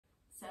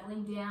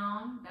Settling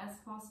down,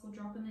 best possible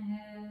drop in the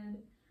head.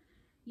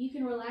 You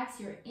can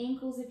relax your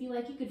ankles if you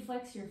like. You could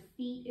flex your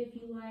feet if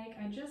you like.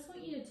 I just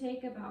want you to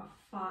take about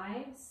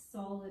 5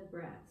 solid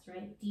breaths,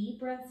 right? Deep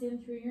breaths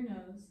in through your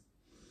nose.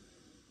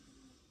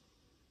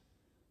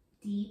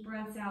 Deep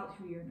breaths out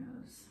through your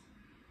nose.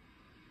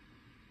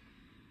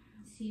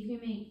 See if you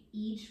can make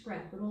each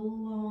breath a little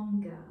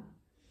longer,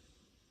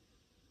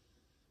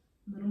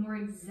 a little more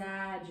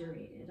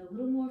exaggerated, a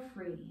little more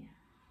free.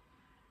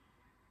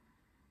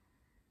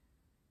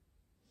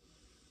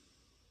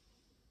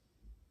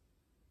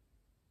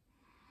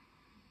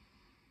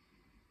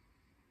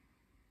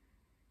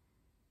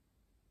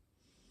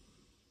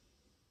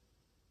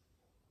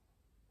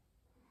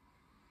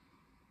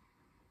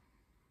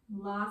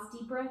 Last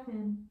deep breath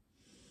in.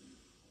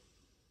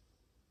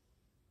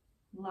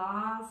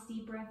 Last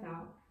deep breath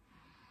out.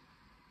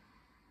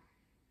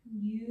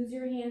 Use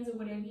your hands or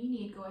whatever you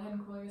need. Go ahead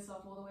and curl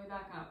yourself all the way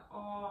back up.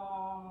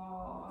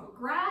 Oh,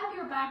 grab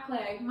your back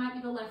leg, might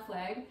be the left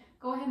leg.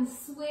 Go ahead and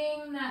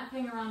swing that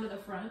thing around to the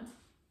front.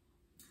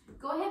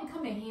 Go ahead and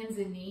come to hands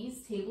and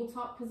knees,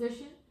 tabletop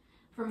position.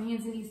 From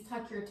hands and knees,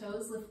 tuck your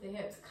toes, lift the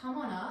hips. Come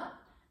on up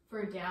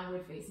for a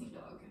downward facing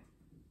dog.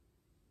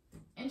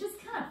 And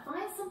just kind of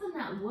find something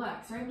that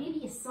works, right? Maybe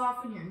you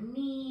soften your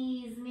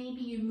knees,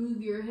 maybe you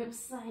move your hips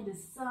side to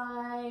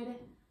side.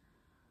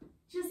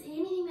 Just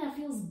anything that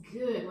feels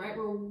good, right?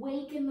 We're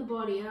waking the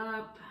body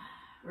up.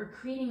 We're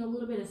creating a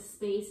little bit of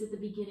space at the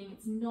beginning.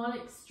 It's not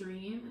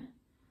extreme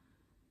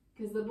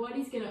because the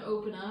body's going to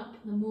open up.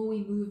 The more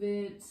we move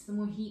it, the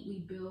more heat we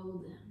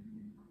build.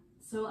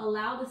 So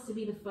allow this to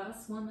be the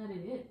first one that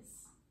it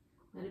is.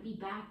 Let it be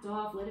backed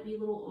off. Let it be a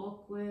little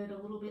awkward,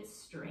 a little bit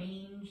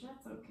strange.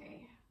 That's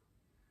okay.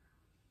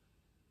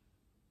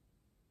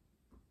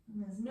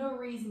 And there's no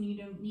reason you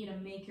don't need to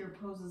make your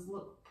poses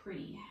look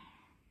pretty.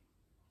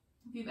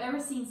 If you've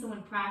ever seen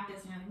someone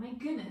practice and you're like, my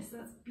goodness,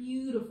 that's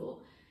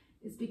beautiful,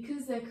 it's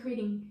because they're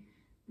creating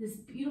this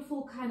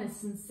beautiful kind of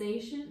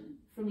sensation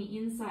from the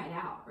inside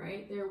out,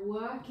 right? They're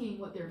working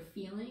what they're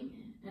feeling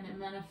and it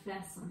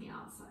manifests on the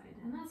outside.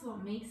 And that's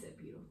what makes it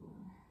beautiful,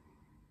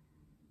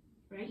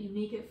 right? You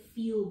make it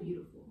feel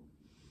beautiful.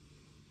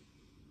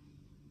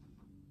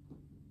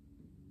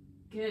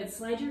 Good.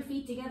 Slide your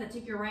feet together.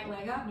 Take your right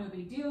leg up. No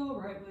big deal.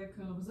 Right leg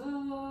comes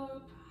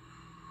up.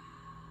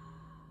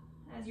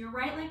 As your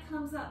right leg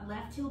comes up,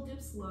 left heel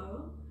dips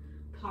low.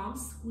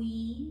 Palms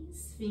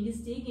squeeze.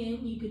 Fingers dig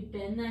in. You could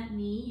bend that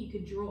knee. You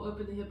could draw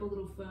open the hip a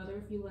little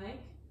further if you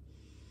like.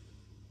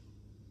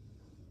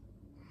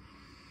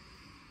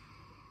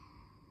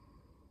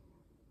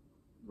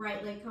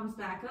 Right leg comes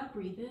back up.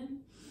 Breathe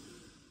in.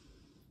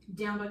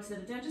 Down dog, set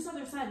it down. Just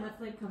other side.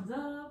 Left leg comes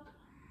up.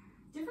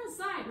 Different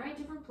side, right?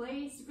 Different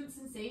place, different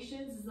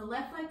sensations. As the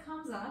left leg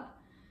comes up,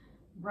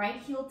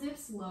 right heel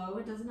dips low.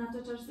 It doesn't have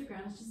to touch the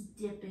ground. It's just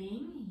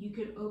dipping. You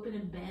could open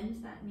and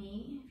bend that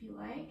knee if you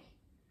like.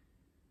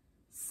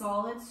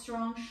 Solid,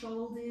 strong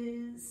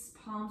shoulders.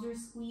 Palms are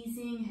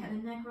squeezing. Head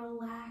and neck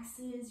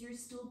relaxes. You're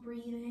still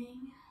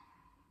breathing.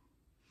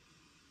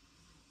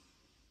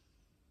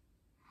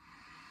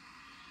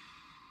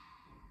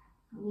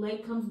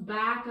 Leg comes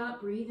back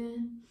up. Breathe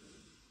in.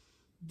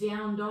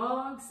 Down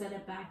dog, set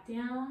it back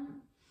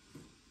down.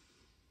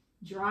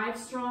 Drive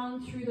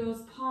strong through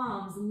those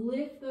palms.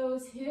 Lift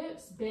those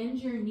hips, bend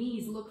your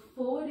knees. Look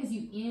forward as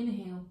you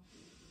inhale.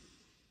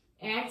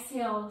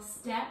 Exhale,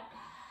 step,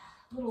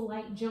 little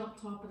light jump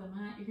top of the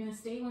mat. You're gonna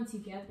stay once you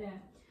get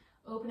there.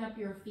 Open up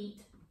your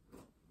feet.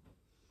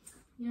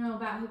 You know,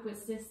 about hip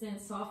width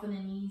distance, soften the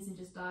knees and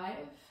just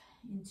dive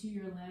into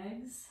your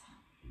legs.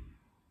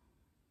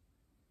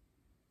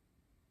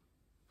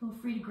 Feel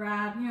free to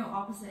grab, you know,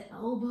 opposite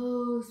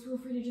elbows. Feel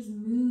free to just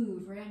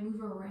move, right? Move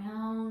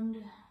around.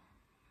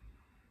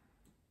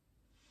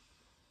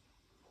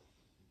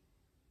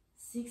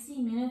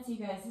 60 minutes,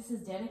 you guys. This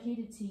is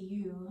dedicated to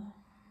you.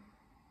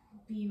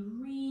 Be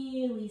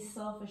really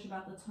selfish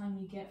about the time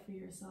you get for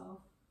yourself.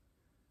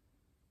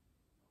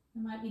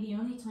 It might be the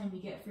only time you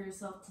get for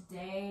yourself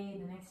today,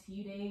 the next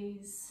few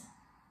days.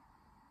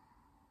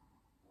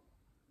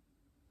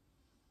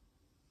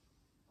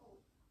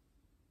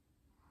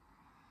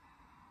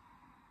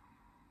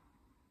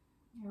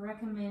 I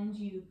recommend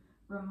you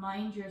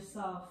remind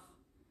yourself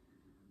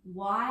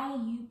why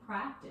you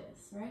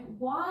practice, right?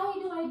 Why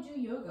do I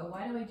do yoga?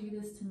 Why do I do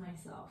this to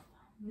myself?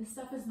 This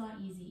stuff is not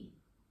easy.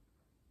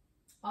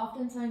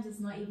 Oftentimes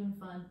it's not even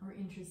fun or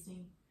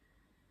interesting.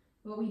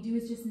 What we do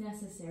is just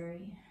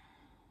necessary.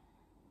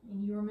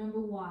 And you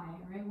remember why,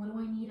 right? What do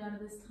I need out of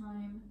this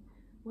time?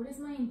 What is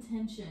my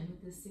intention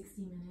with this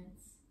 60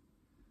 minutes?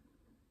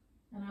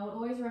 And I would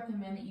always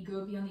recommend that you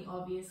go beyond the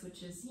obvious,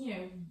 which is, you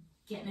know,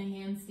 getting a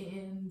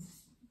handstand,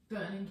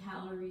 burning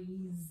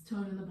calories,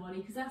 toning the body,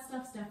 because that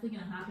stuff's definitely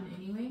going to happen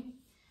anyway.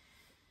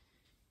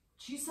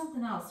 Choose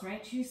something else,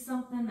 right? Choose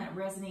something that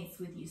resonates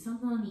with you,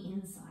 something on the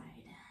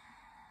inside,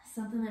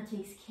 something that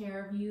takes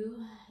care of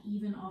you,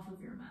 even off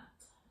of your mat.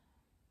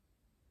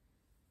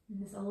 And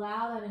just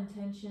allow that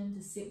intention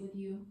to sit with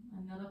you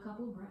another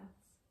couple of breaths.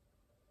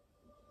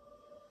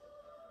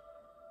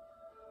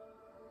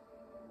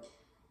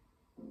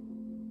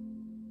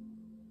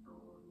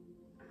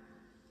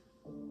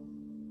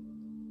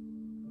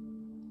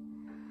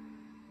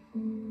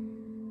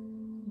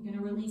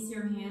 release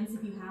your hands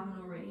if you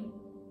haven't already.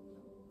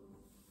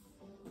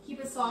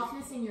 Keep a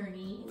softness in your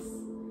knees.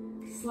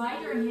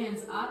 Slide your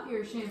hands up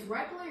your shins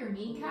right below your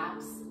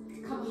kneecaps.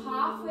 Come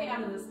halfway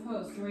out of this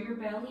pose. Draw your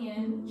belly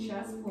in,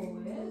 chest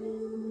forward.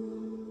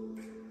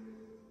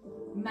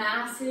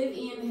 Massive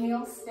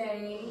inhale,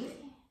 stay.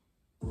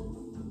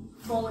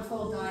 Forward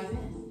fold, dive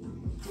in.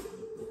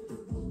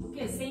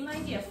 Good, same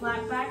idea.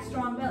 Flat back,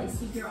 strong belly.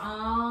 Sweep your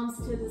arms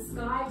to the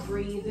sky.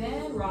 Breathe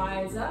in,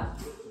 rise up.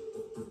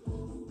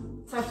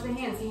 Touch the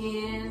hands,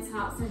 hands,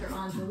 heart center,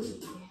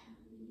 Anjali.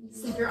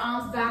 Sweep your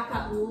arms back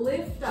up,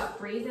 lift up,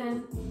 breathe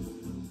in.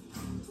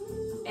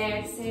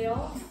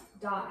 Exhale,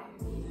 dive.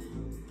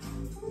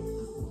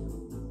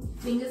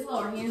 Fingers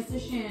lower, hands to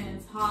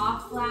shins,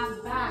 half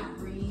flat back,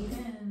 breathe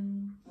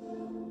in.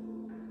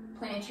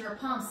 Plant your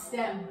palms,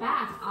 step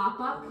back,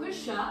 up,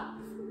 push up.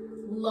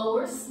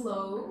 Lower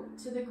slow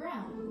to the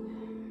ground.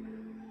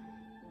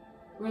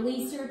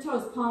 Release your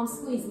toes, palm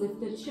squeeze, lift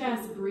the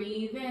chest,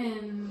 breathe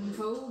in,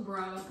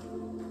 cobra.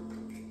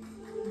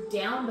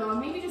 Down dog,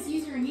 maybe just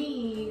use your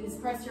knees,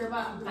 press your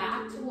butt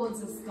back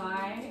towards the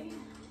sky.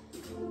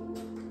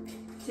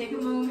 Take a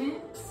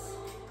moment,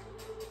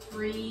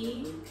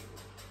 breathe.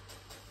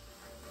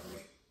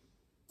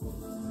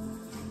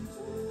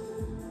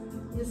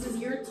 This is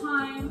your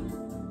time,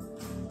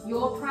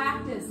 your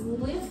practice.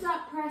 Lift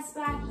up, press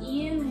back,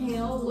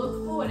 inhale,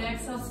 look forward,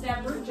 exhale,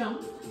 step or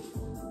jump.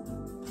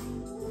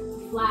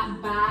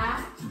 Flat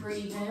back,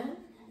 breathe in.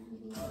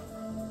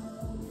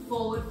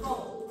 Forward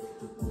fold.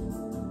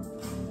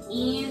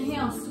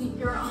 Inhale, sweep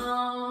your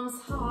arms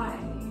high.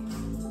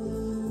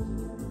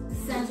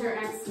 Center,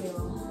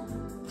 exhale.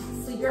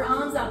 Sweep your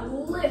arms up,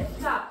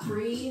 lift up,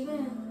 breathe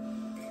in.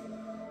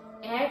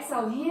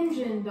 Exhale, hinge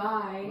and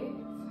dive.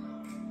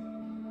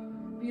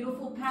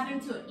 Beautiful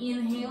pattern to it.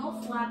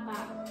 Inhale, flat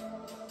back.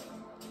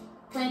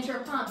 Plant your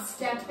palms,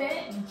 step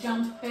it,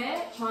 jump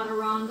it,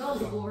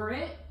 chaturanga, lower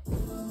it.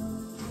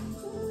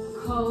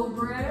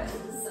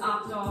 Cobras,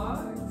 up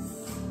dogs.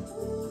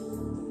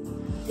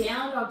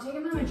 Down dog, take a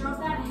moment, drop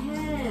that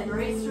head,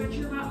 right? Stretch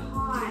your butt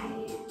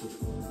high.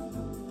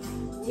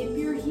 Dip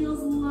your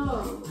heels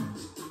low.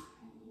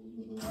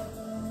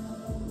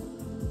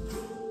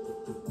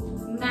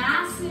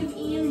 Massive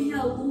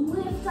inhale,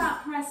 lift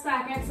up, press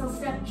back, exhale,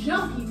 step,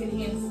 jump, you can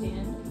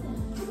handstand.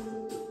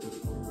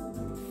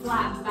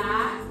 Flat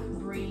back,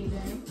 breathe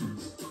in.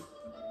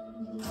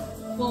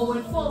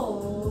 Forward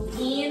fold,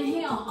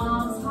 inhale,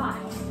 arms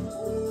high.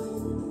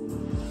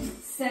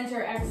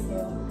 Center,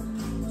 exhale.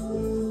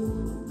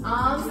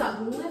 Arms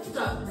up, lift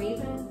up, breathe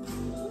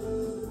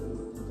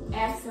in.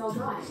 Exhale,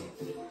 dive.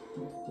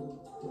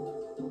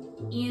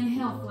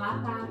 Inhale,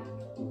 flat back.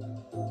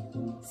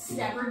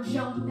 Step or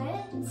jump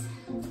it.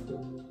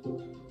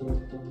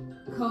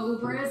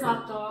 Cobras,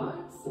 up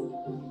dogs.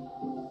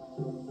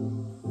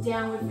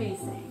 Downward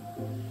facing.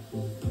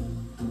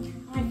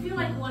 I feel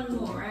like one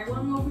more, right?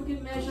 One more for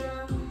good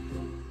measure.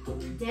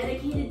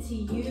 Dedicated to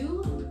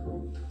you.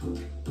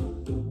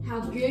 How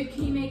good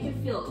can you make it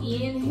feel?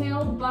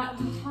 Inhale, butt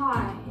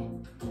high.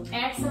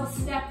 Exhale,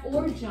 step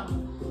or jump.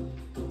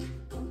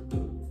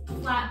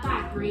 Flat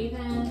back, breathe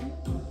in.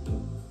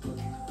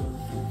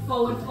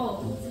 Forward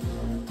fold.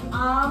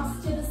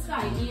 Arms to the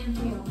sky,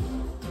 inhale.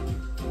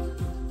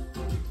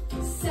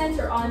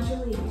 Center,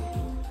 Anjali.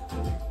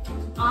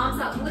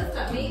 Arms up, lift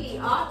up, maybe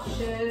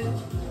option.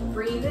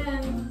 Breathe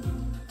in.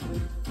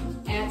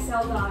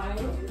 Exhale,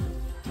 dive.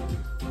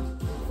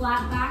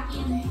 Flat back,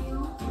 inhale.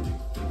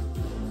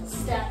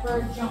 Step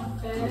or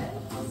jump it.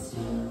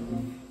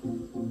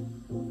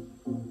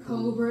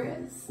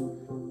 Cobras,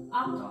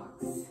 up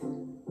dogs,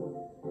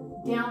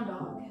 down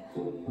dog.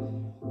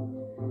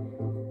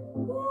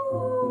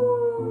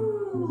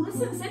 Woo.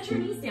 Listen, set your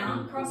knees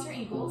down, cross your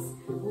ankles,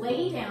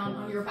 lay down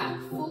on your back,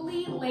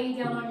 fully lay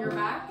down on your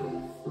back.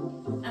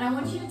 And I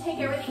want you to take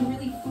everything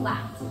really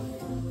flat.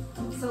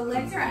 So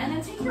legs are out, and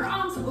then take your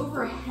arms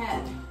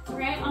overhead,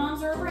 right?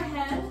 Arms are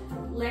overhead,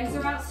 legs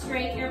are out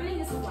straight, everything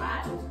is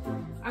flat.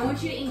 I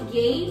want you to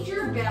engage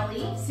your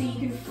belly so you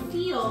can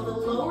feel the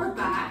lower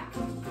back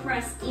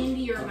press into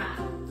your mat.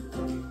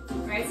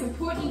 Right? It's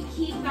important you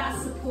keep that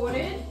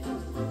supported.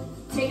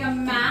 Take a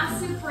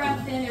massive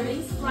breath in,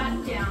 everything's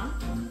flattened down.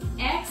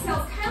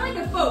 Exhale, it's kind of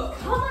like a boat.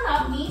 Come on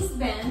up, knees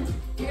bend.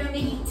 You're gonna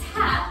maybe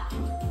tap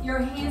your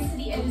hands to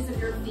the edges of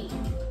your feet.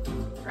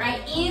 Right?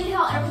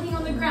 Inhale, everything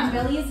on the ground.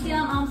 Belly is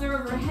down, arms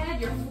are overhead,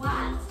 you're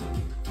flat.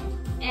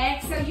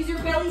 Exhale, use your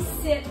belly,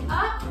 sit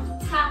up,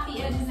 tap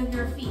the edges of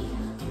your feet.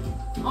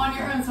 On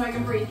your own so I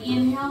can breathe.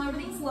 Inhale,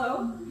 everything's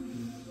low.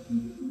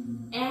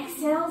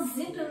 Exhale,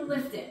 zip and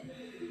lift it.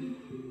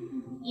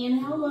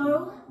 Inhale,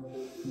 low.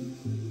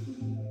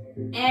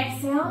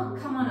 Exhale,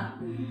 come on up.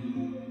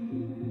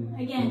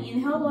 Again,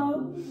 inhale,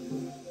 low.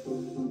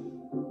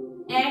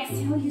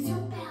 Exhale, use your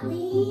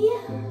belly.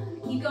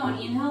 Keep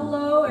going. Inhale,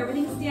 low.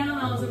 Everything's down,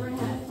 arms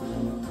overhead.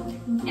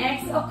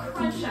 Exhale,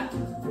 crunch up.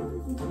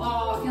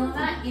 Oh, feeling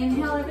that?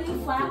 Inhale,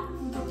 everything flat.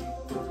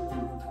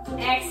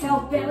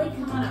 Exhale, belly,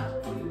 come on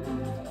up.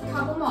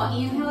 Couple more.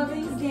 Inhale,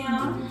 everything's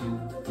down.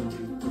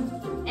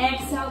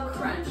 Exhale,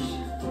 crunch.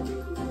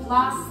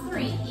 Last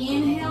 3.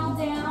 Inhale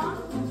down.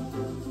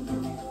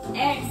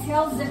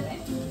 Exhale, zip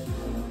it.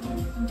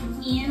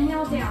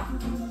 Inhale down.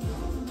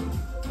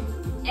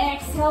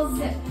 Exhale,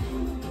 zip.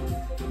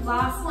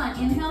 Last one.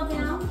 Inhale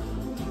down.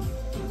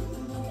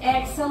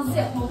 Exhale,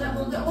 zip. Hold it,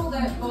 hold it, hold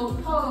it.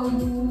 Both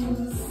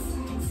pose.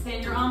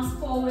 Extend your arms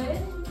forward.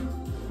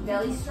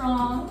 Belly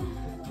strong.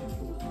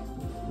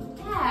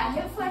 Yeah,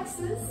 hip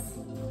flexors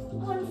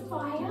on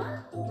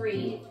fire.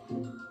 Breathe.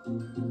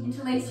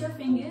 Interlace your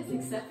fingers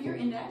except for your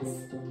index.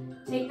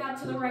 Take that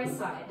to the right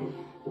side.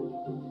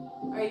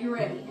 Are you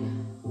ready?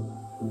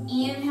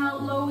 Inhale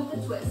low with the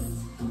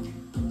twist.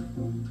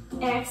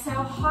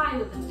 Exhale high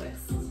with the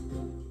twist.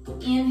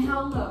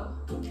 Inhale low.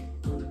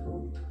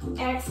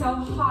 Exhale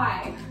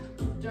high.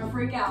 Don't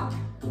freak out.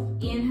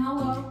 Inhale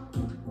low.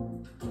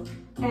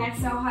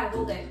 Exhale high.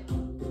 Hold it.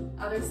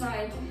 Other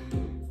side.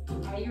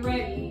 Are you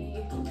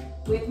ready?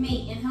 With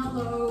me. Inhale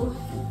low.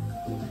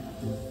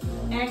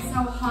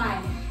 Exhale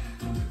high.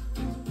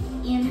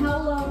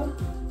 Inhale low.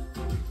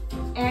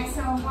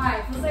 Exhale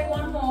high. Feels like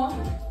one more.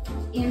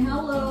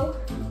 Inhale low.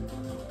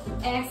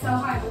 Exhale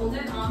high. Hold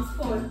it. Arms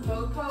forward.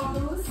 Both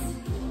pose.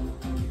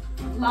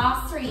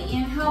 Last 3.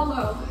 Inhale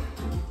low.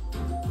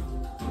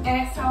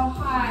 Exhale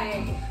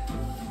high.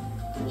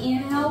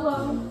 Inhale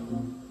low.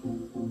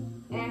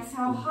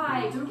 Exhale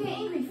high. Don't get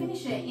angry.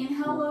 Finish it.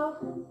 Inhale low.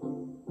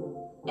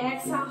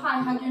 Exhale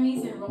high. Hug your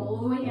knees and roll all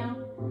the way down.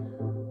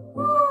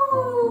 Woo.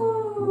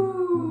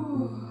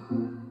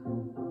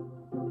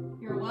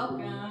 You're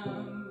welcome.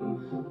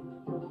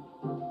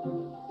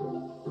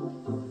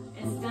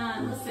 It's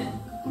done. Listen.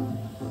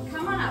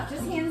 Come on up.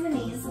 Just hands and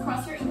knees.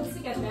 Cross your ankles to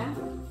get there.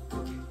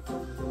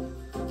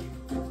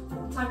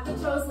 Tuck the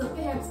toes. Lift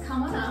the hips.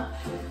 Come on up.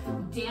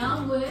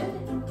 Downward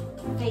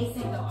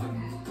facing dog.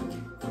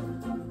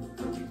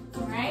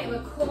 Alright, the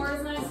core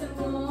is nice and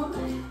warm.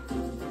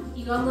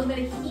 You got a little bit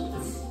of heat.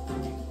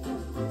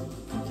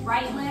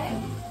 Right leg,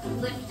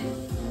 lift it.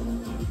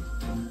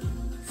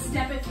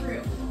 Step it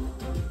through.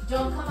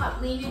 Don't come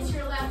up. Lean into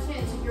your left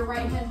hand. Take your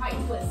right hand high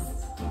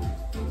twist.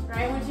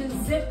 Right, I want you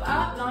to zip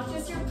up, not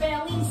just your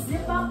belly.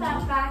 Zip up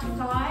that back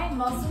thigh,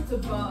 muscle to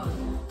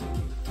bone.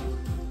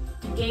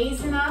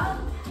 Gazing up.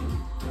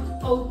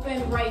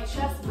 Open right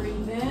chest,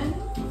 breathe in.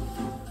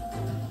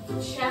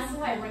 Chest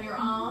high, run your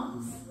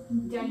arms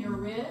down your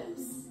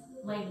ribs,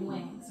 like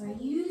wings. Right?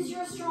 Use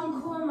your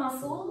strong core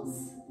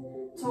muscles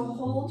to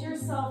hold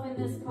yourself in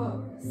this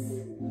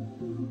pose.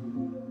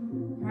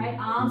 Right,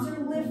 arms are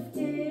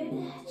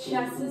lifted,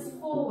 chest is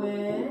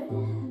forward,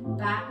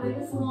 back leg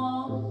is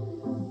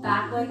long,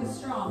 back leg is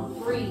strong.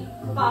 3,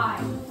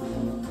 5,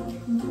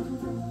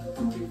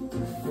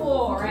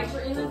 4, right,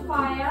 you're in the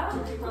fire,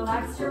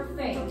 relax your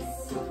face.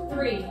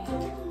 3,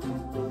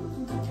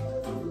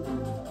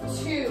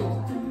 2,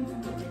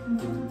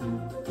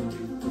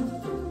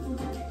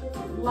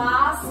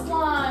 last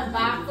one,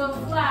 back foot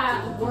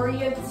flat,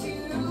 warrior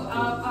 2,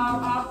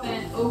 up,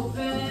 and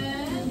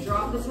open,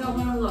 drop the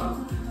tailbone low.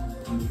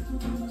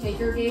 Take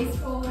your gaze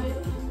forward,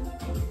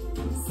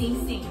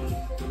 sink.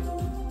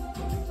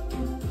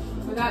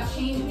 Without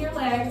changing your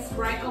legs,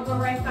 right elbow,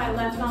 right thigh,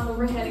 left arm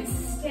overhead,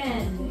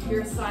 extend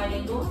your side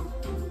angle.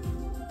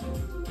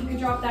 You can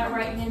drop that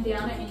right hand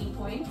down at any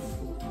point.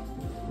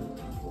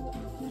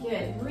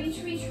 Good, reach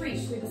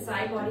through the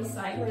side body,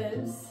 side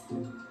ribs.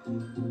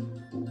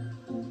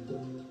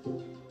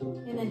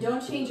 And then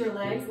don't change your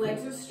legs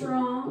are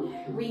strong.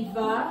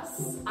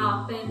 Reverse,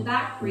 up and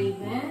back,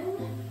 breathe in.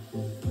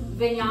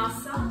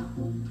 Vinyasa,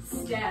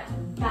 step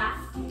back,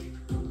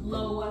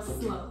 lower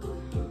slow.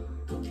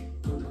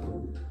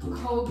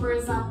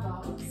 Cobras, up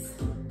dogs.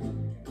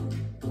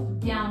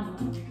 Down dog.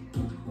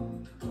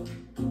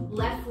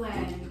 Left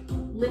leg,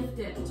 lift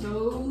it,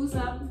 toes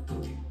up.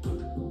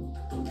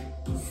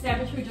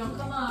 Step it through, don't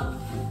come up.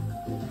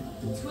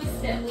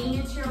 Twist it, lean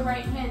into your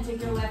right hand,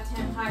 take your left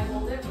hand high,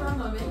 hold it for a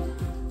moment.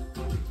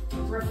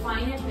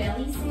 Refine it,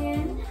 belly's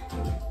in.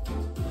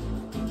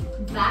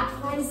 Back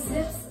thigh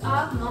zips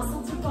up,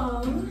 muscle to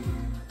bone.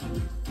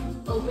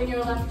 Open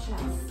your left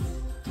chest.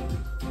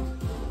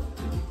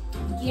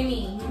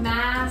 Gimme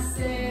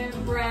massive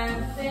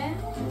breath in.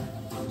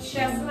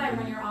 Chest high,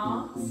 run your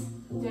arms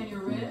down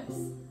your ribs.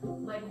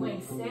 Like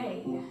wings,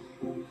 stay.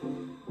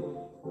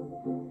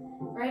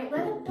 Right,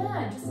 let it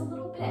bend just a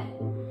little bit.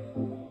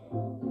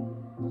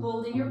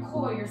 Holding your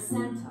core, your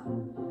center.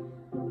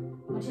 I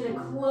want you to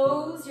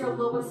close your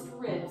lowest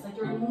ribs, like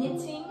you're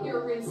knitting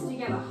your ribs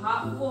together.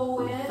 Hop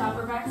forward,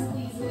 upper back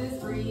squeezes,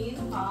 breathe.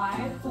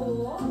 5,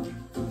 4,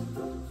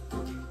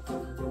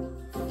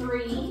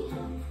 3,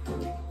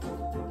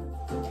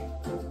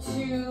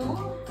 2,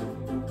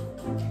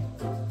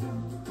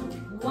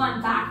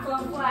 1. Back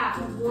foot flat,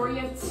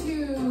 warrior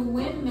 2,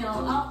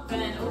 windmill, up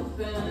and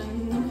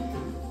open.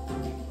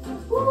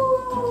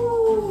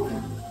 Woo!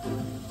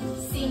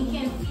 Sink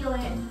in, feel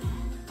it.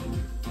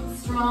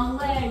 Strong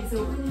legs,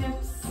 open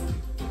hips.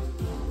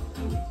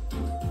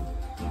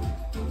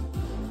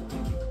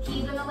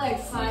 Keeping the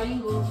legs side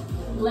angle.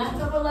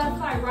 Left over left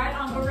thigh, right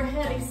arm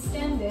overhead,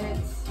 extend it.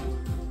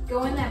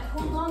 Go in that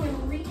pull long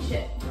and reach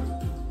it.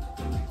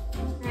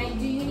 Right,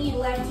 do you need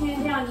left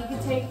hand down? You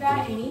can take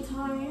that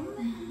anytime.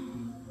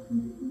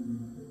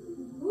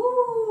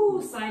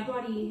 Woo, side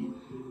body.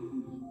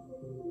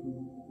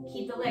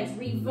 Keep the legs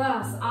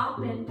reverse, up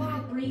and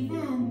back, breathe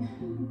in.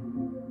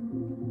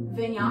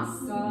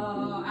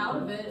 Vinyasa, out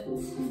of it.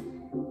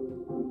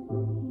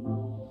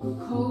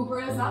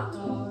 Cobras, up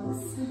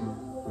dogs.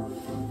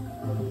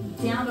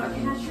 Down dog,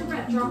 catch your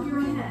breath, drop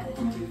your head.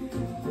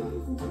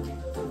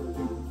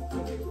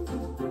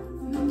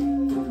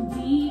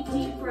 Deep,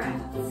 deep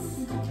breaths.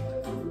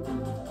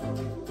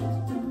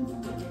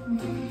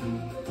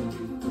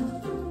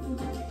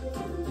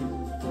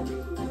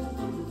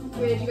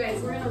 Good, you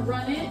guys, we're gonna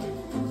run it.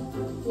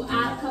 We'll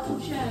add a couple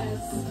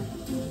chairs.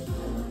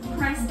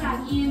 Press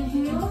back,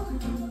 inhale.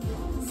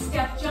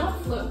 Step,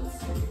 jump, float.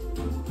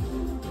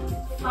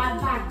 Flat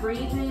back,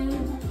 breathe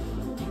in.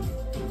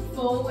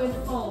 Forward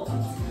fold.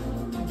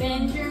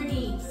 Bend your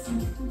knees.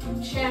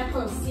 Chair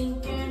pose,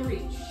 sink and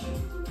reach.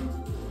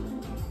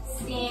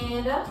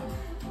 Stand up.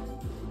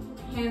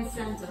 Hand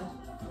center.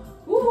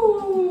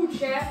 Woo!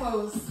 Chair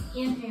pose.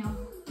 Inhale.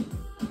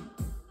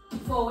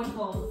 Forward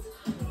fold.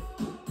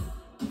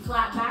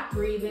 Flat back,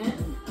 breathe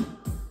in.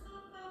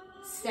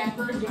 Step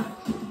or jump.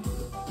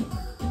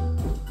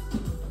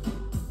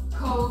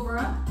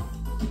 Cobra.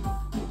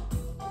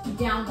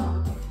 Down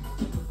dog.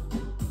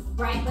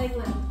 Right leg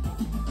lift.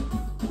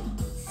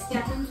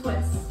 Step and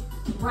twist.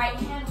 Right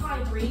hand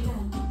high, breathe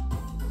in.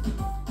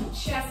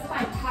 Chest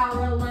high,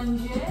 power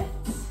lunge it.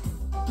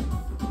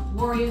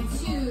 Warrior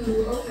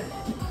 2, open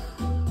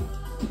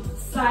it.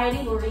 Side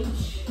eagle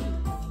reach.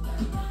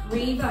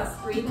 Reverse,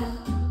 breathe in.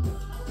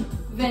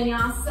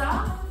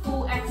 Vinyasa,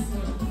 full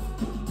exhale.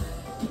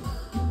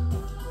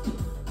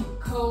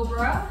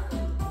 Cobra.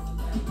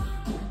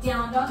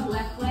 Down dog,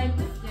 left leg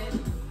lifted.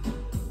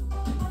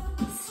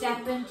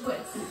 Step and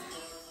twist.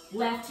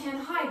 Left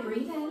hand high,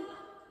 breathe in.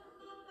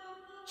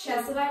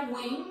 Chest high,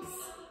 wings,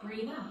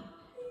 breathe out.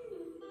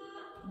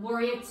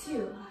 Warrior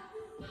 2.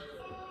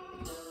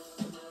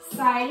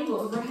 Side eagle,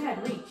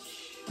 overhead,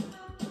 reach.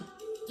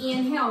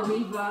 Inhale,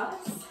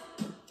 reverse.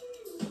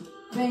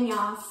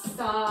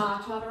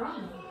 Vinyasa,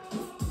 chaturanga.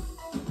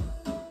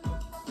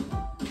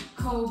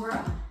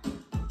 Cobra.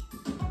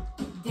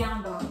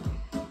 Down dog.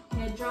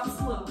 Head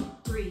drops low,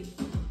 breathe.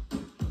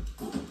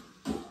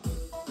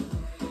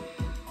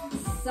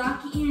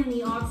 Suck in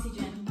the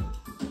oxygen.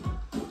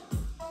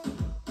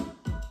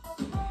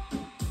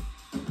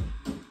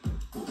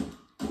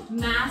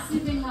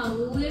 Massive inhale,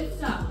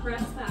 lift up,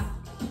 press back.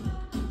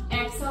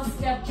 Exhale,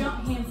 step,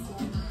 jump,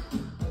 handstand.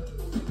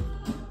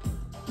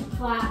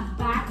 Flat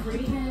back,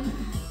 breathe in.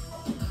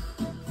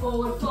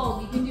 Forward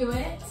fold, you can do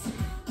it.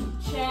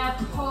 Chair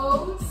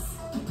pose.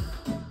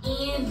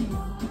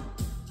 Inhale.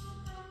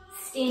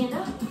 Stand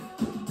up.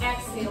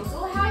 Exhale.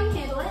 So how you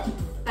handle it,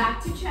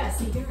 back to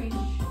chest, you can reach.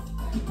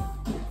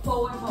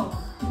 Forward fold.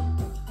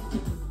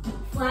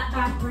 Flat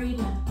back, breathe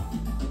in.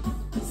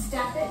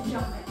 Step it,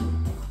 jump it.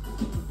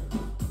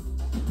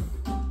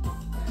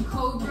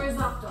 Cobras,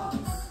 up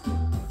dogs.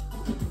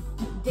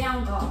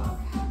 Down dog.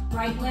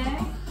 Right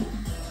leg,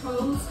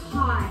 toes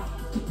high.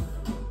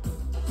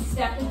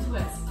 Step and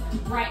twist.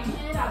 Right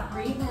hand up,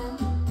 breathe in.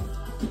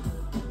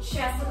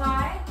 Chest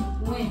high,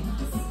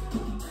 wings.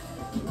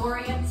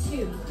 Warrior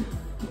 2.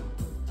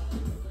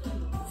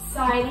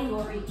 Side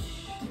eagle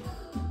reach.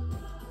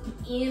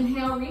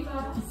 Inhale,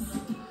 reverse.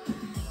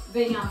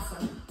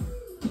 Vinyasa.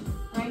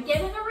 Right,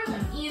 get in a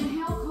rhythm.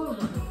 Inhale,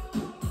 cobra.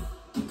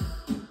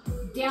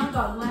 Down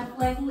dog, left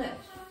leg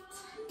lift.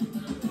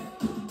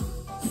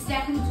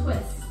 Step and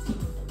twist.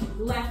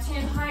 Left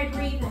hand high,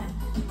 breathe in.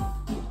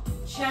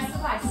 Chest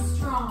high,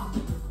 strong.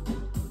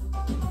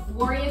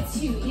 Warrior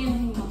 2,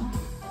 inhale.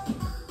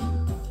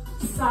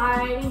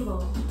 Side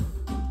eagle.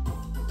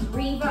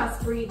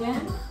 Reverse, breathe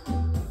in.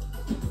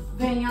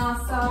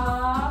 Vinyasa,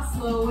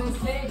 slow and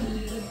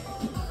steady.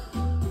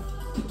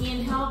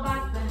 Inhale,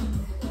 back bend.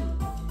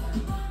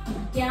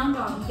 Down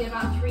dog, give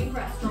out 3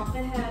 breaths, drop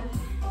the head.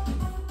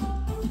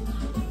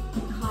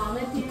 Calm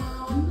it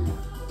down.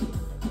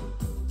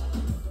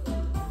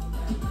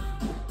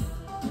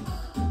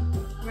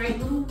 Right,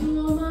 little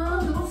warmer,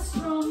 a little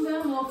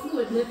stronger, more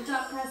fluid. Lift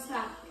up, press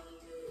back.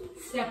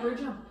 Step or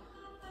jump.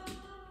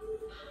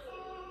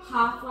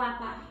 Half flat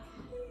back.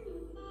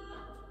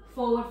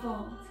 Forward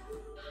fold.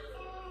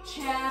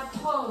 Chair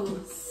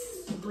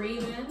pose.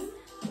 Breathe in.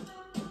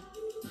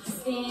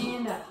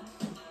 Stand up.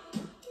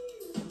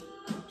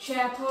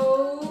 Chair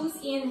pose.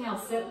 Inhale,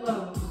 sit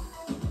low.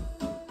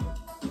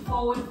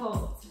 Forward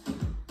fold.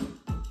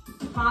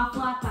 Half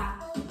flat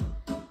back.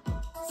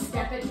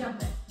 Step it,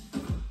 jump it.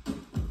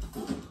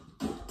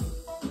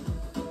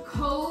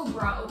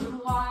 Cobra, open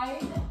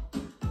wide.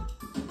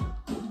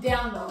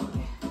 Down dog.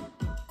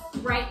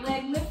 Right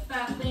leg, lift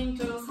that thing,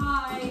 toes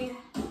high.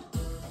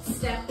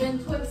 Step and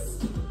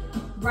twist.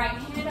 Right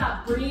hand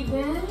up, breathe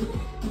in.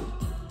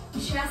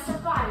 Chest to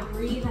thigh,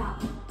 breathe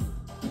out.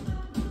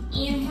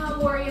 Inhale,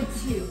 warrior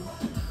 2.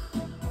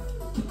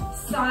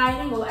 Side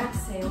angle,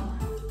 exhale.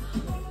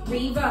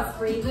 Reverse,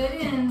 breathe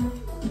it in.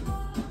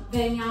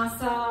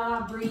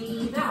 Vinyasa,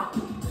 breathe out.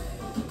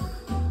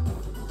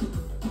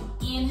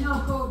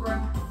 Inhale, cobra.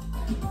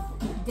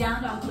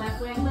 Down dog,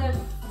 left leg lift.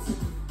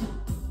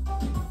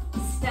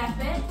 Step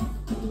it.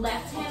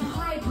 Left hand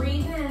high,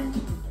 breathe in.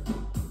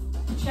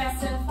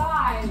 Chest and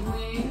thigh,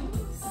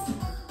 wings.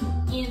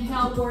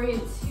 Inhale, warrior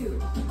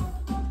two.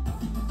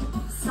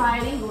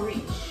 Side angle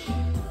reach.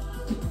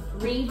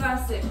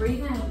 Reverse it,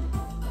 breathe in.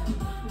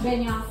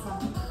 Vinyasa.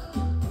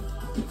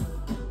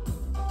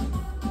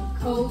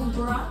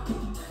 Cobra.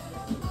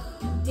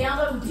 Down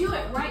dog, do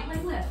it, right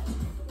leg lift.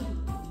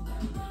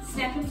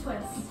 Step and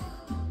twist.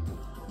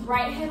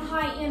 Right hand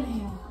high,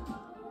 inhale.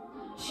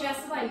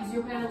 Chest light, use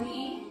your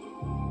belly.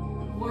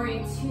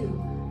 Warrior two.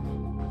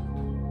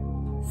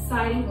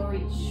 Side angle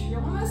reach.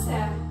 You're almost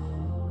there.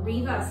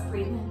 Reverse,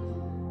 breathe in.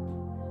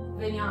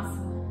 Vinyasa.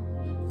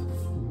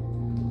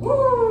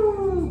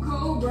 Woo!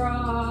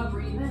 Cobra,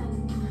 breathe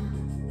in.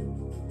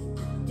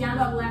 Down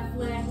dog, left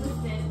leg,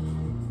 lift it.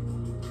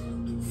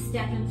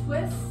 Step and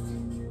twist.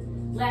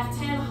 Left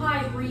hand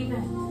high, breathe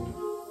in.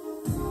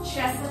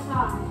 Chest and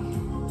thigh.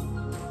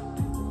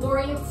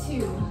 Warrior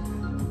two.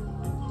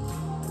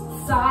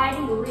 Side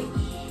angle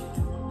reach.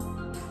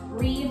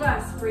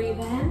 Reverse, breathe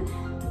in.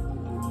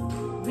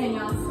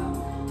 Vinyasa.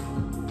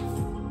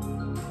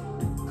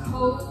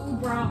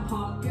 Cobra,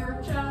 pop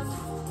your chest.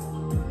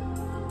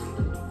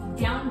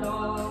 Down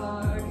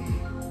dog.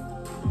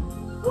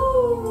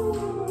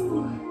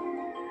 Woo.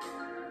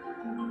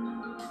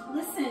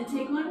 Listen,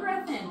 take one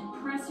breath in.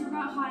 Press your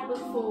butt high,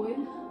 look forward.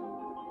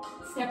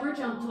 Step or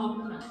jump, top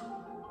of the mat.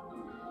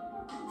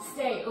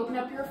 Stay, open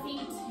up your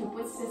feet, hip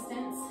width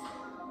distance.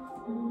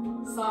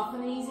 Soften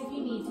the knees if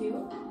you need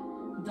to.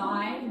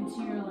 Dive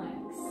into your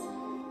legs.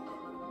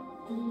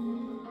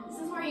 This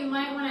is where you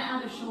might want to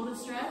add a shoulder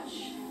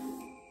stretch.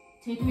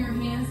 Taking your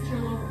hands to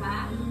your lower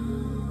back.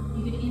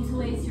 You can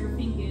interlace your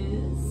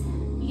fingers.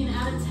 You can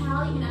add a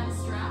towel, you can add a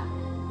strap.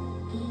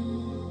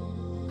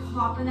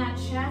 Pop in that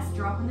chest,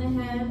 drop in the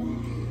head.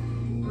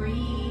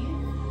 Breathe.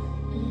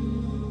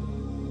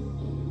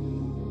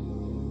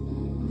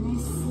 And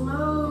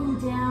slow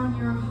down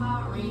your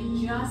heart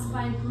rate just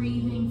by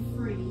breathing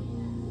free.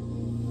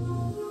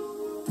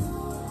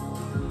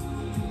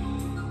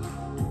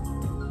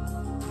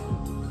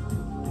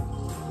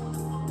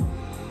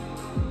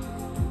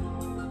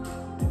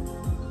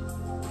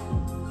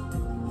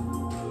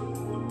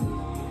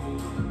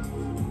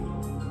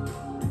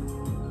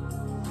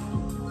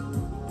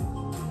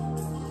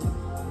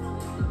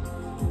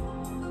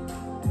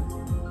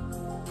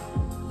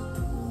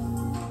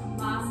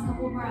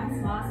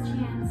 Last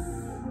chance.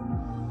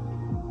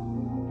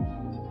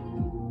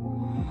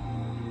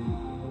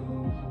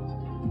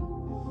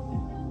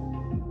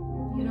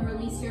 You're gonna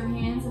release your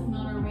hands if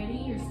not already.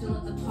 You're still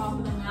at the top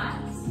of the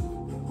mat.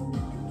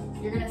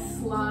 You're gonna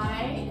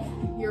slide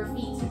your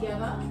feet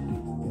together.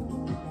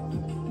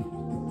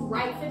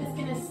 Right foot is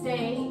gonna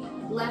stay.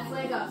 Left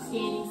leg up,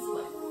 standing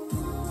split.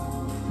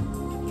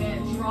 Good.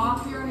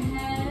 Drop your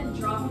head,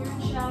 drop your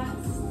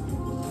chest.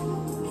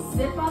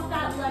 Zip up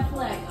that left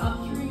leg up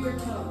through your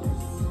toes.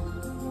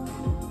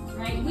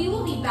 Right? We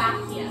will be back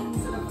here.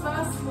 So the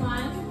first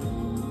one,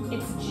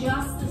 it's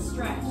just a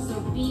stretch. So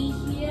be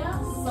here,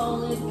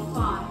 solid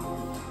 5.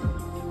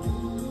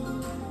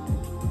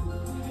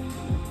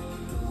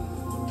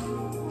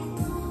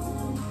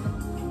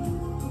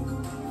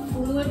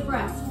 Fluid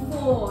breath,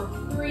 4,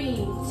 3,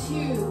 2.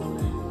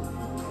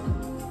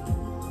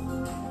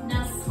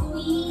 Now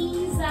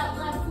squeeze that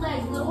left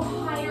leg a little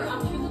higher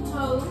up through the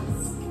toes.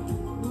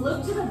 Look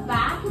to the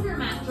back of your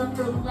mat. Drop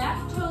your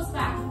left toes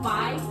back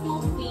 5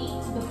 full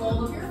feet to the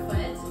ball of your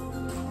foot.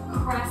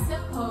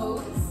 Crescent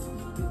pose.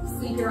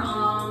 Sweep your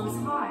arms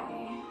high.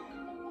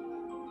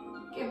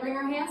 Okay, bring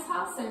your hands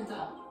half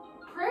center.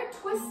 Prayer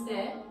twist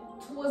it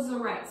towards the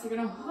right. So you're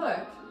gonna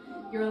hook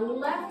your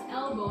left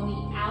elbow on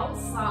the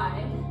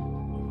outside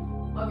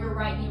of your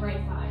right knee,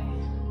 right thigh.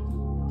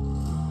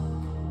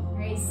 All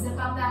right, zip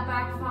up that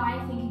back thigh.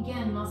 Think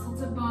again, muscle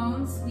to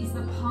bone. Squeeze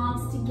the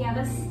palms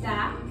together,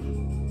 stack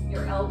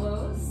your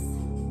elbows.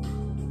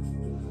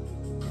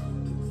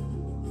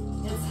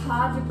 It's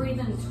hard to breathe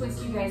and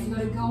twist, you guys. You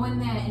gotta go in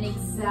there and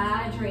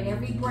exaggerate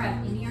every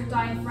breath into your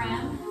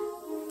diaphragm.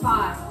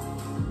 5.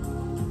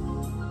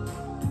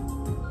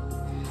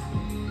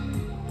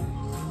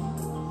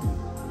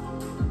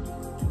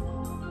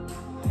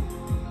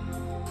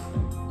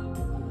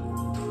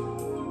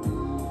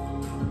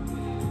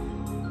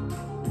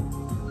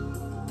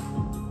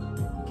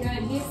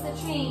 Good, here's the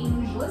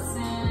change.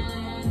 Listen,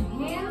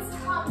 hands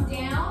come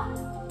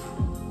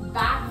down,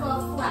 back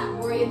foot flat,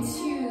 warrior 2,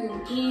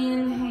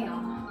 inhale.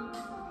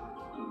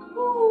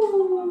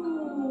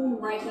 Woo.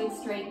 Right leg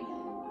straight,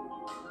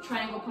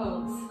 triangle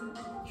pose.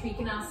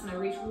 Trikonasana,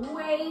 reach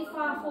way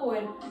far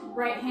forward,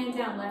 right hand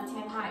down, left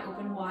hand high,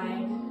 open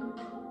wide.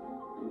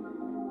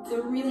 It's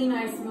a really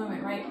nice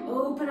moment, right?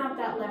 Open up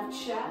that left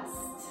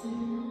chest.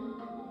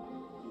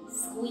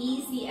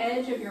 Squeeze the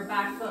edge of your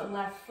back foot,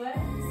 left foot.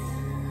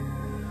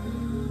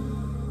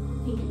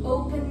 Think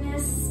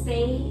openness,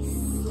 space,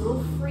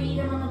 little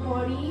freedom on the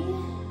body.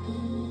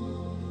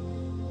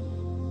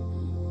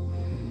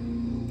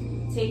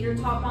 Take your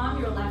top arm,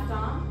 your left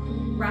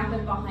arm, wrap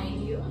it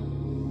behind you.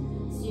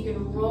 So you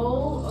can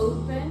roll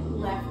open,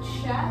 left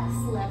chest,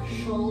 left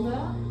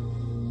shoulder.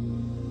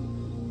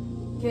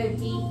 Good,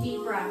 deep,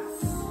 deep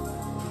breaths.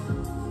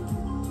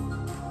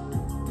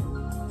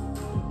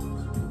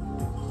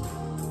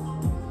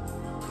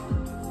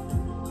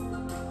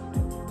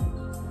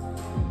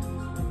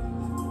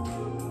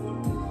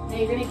 Now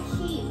you're gonna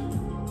keep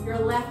your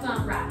left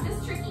arm wrapped,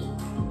 just tricky.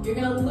 You're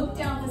gonna look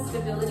down for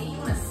stability. You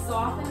wanna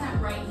soften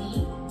that right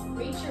knee.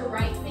 Reach your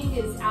right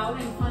fingers out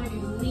in front of you.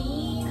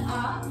 Lean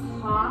up,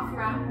 half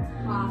wrap,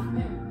 half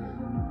moon.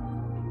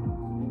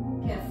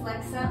 Okay,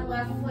 flex that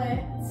left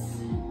foot.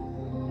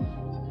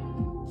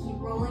 Keep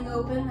rolling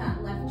open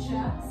that left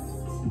chest.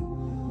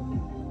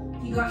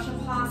 If you got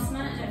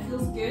Shavasana and it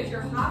feels good,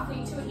 you're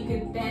halfway to it. You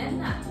could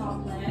bend that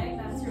top leg.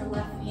 That's your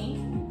left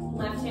knee.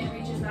 Left hand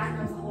reaches back,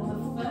 grabs a hold of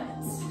the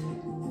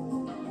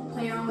foot.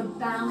 Play around with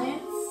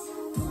balance,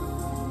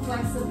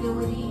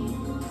 flexibility.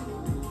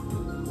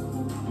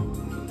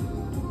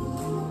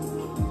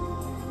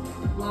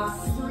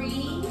 Last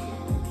 3,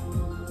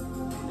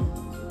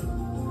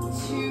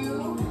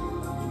 2,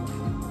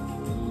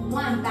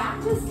 1.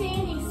 Back to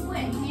standing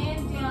split.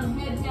 Hand down,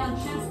 head down,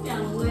 chest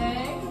down,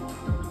 leg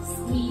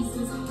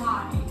squeezes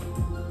high.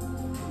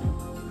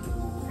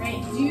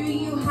 Great. Do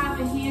you have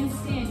a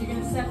handstand? You're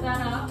going to set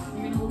that up.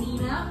 You're going to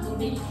lean up, little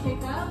baby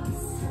kick ups.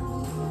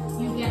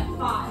 You get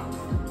 5.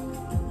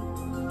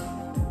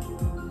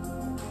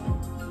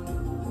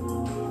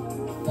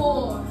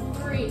 4,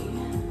 3,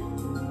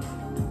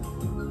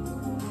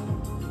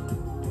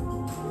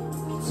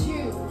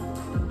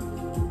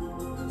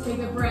 2. Take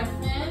a breath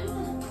in.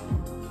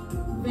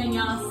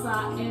 Vinyasa,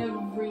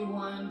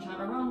 everyone.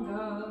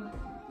 Chaturanga.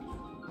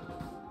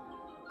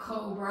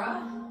 Cobra.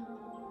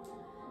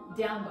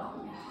 Down dog.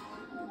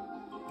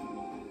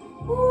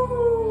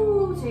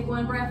 Woo. Take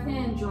one breath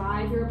in.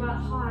 Drive your butt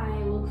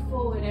high. Look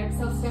forward.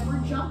 Exhale, step or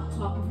jump.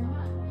 Top of your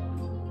mat.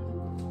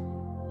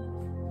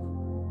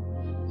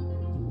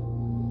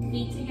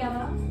 Feet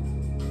together.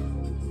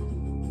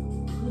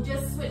 We'll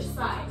just switch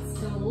sides.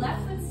 So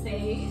left foot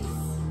stays.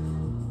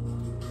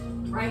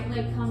 Right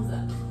leg comes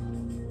up.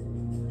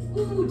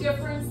 Ooh,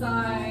 different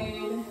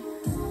side.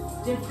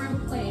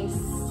 Different place.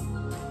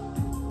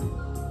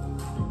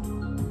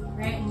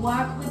 Right,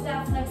 walk with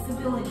that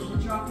flexibility.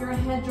 Drop your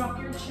head, drop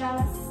your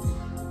chest.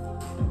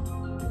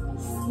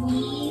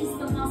 Squeeze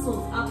the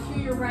muscles up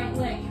through your right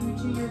leg, through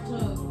to your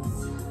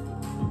toes.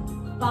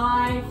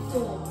 5,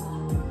 4.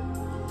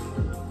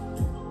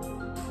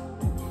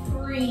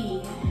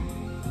 3,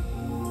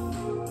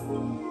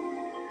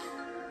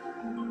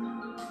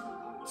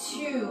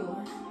 2,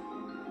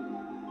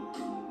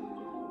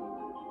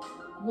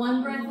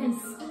 1. Breath in,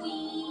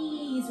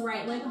 squeeze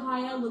right leg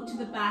higher, look to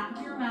the back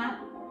of your mat.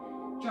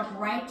 Drop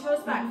right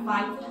toes back,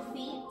 5 full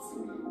feet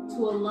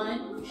to a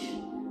lunge,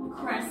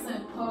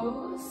 crescent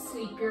pose.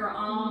 Sweep your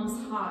arms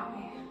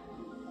high.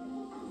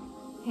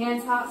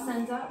 Hands heart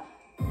center.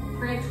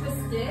 Prayer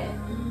twist it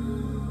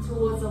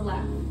towards the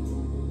left.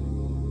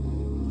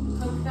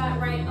 Hook that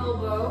right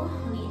elbow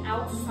on the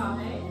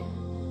outside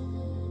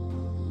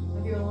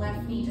of your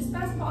left knee, just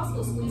best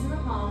possible. Squeezing the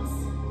palms.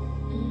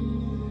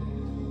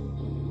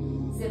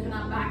 Zipping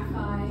up back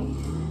thigh.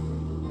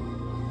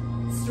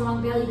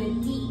 Strong belly,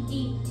 then deep,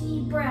 deep,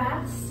 deep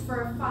breaths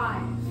for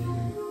 5.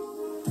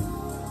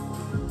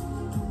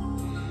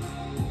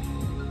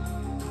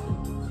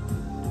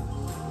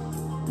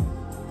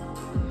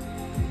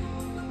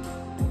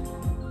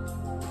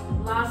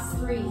 Last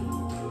 3.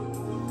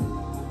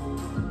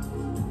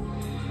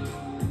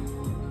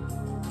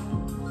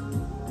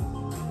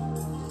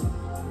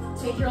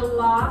 Take your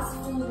last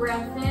full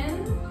breath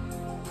in.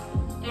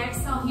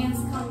 Exhale, hands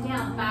come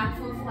down, back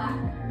foot flat.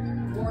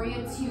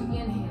 Warrior 2,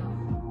 inhale.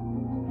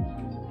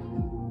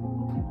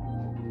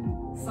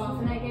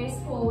 Soften that gaze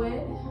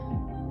forward.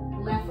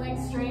 Left leg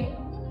straight.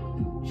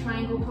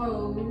 Triangle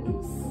pose.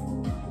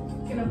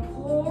 Gonna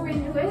pour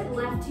into it.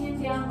 Left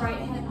hand down, right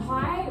hand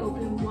high.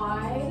 Open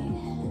wide.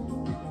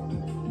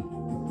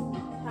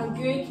 How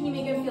good can you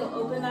make it feel?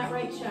 Open that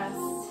right chest.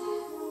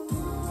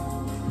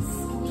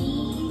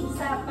 Squeeze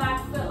that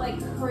back foot like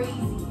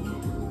crazy.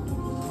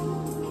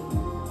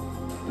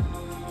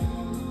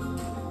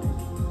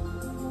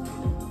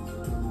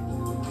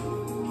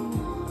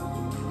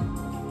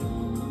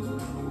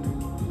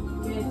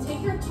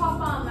 Top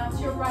arm, that's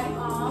your right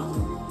arm.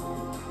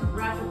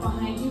 Wrap it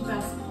behind you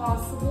best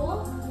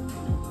possible.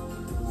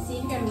 See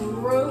if you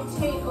can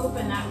rotate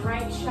open that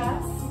right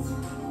chest.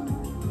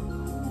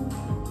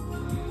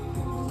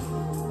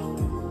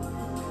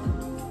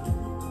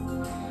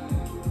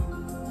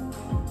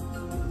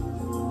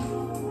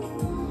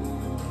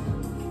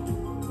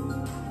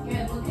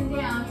 Good, looking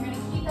down. You're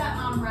gonna keep that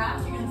arm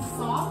wrapped. You're gonna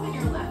soften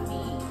your left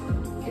knee.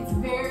 It's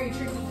very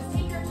tricky. Just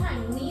take your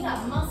time. Lean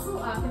up, muscle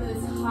up into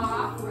this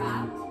half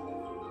wrap.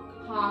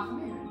 Half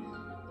moon.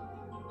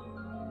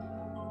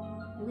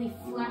 Really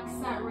flex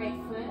that right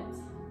foot.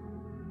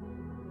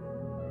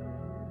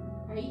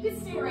 Alright, you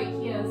can stay right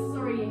here. This is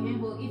already a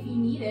handful if you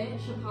need it.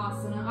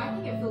 Shavasana. I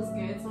think it feels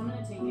good, so I'm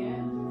going to take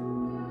it.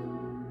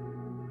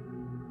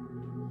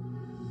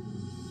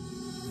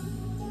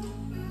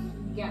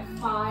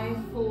 5,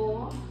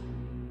 4,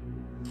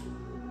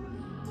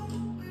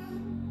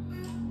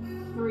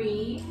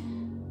 3,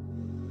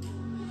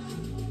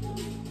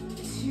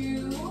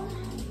 2,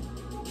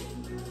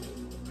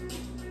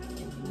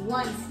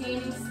 1.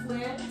 Standing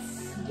splits.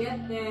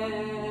 Get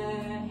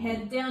there.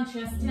 Head down,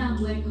 chest down,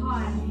 leg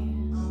high.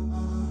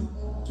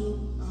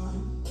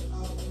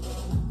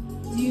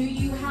 Do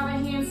you have a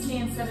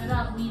handstand? Set it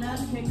up. Lean up,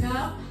 pick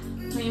up.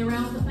 Play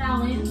around with the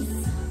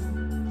balance.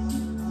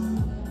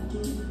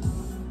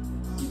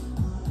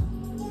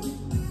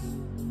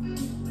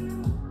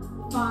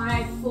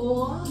 5,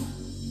 4,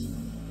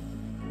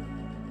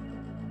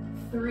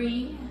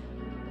 3,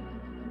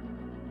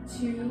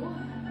 2,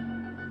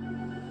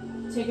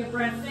 take a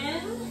breath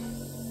in,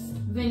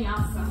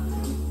 Vinyasa,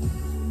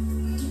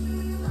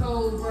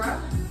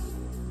 Cobra,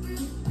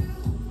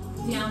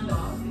 Down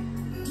Dog.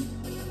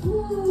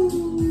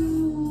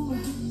 Ooh.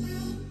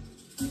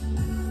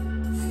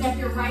 Step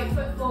your right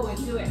foot forward,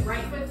 do it,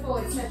 right foot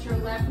forward, set your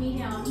left knee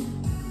down,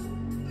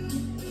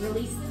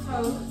 release the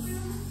toes.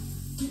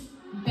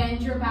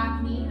 Bend your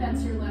back knee,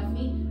 that's your left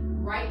knee.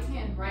 Right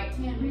hand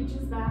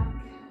reaches back.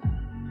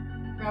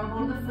 Grab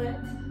hold of the foot.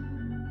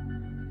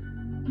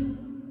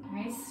 All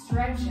right,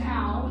 stretch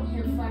out,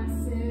 hip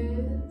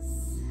flexes.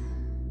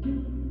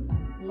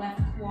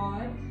 Left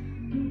quad.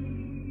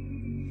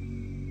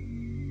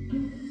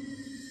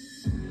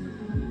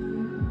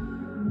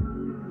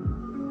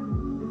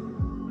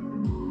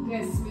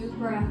 Good, smooth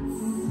breaths.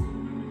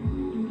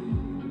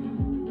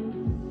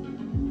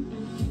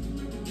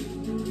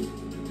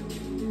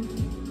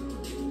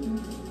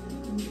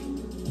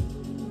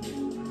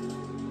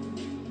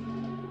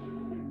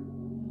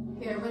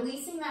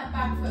 Releasing that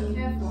back foot,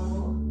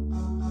 careful.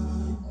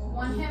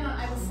 One hand on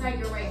either side,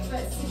 your right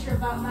foot. Sit your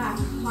butt back.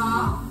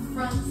 Half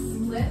front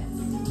splits.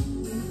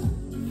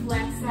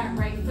 Flex that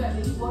right foot.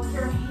 Maybe walk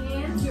your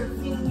hands, your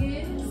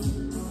fingers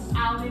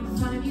out in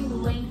front of you.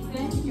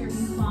 Lengthen your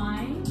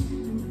spine.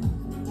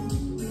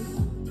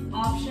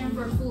 Option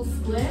for full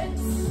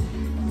splits.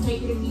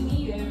 Take it if you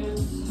need it.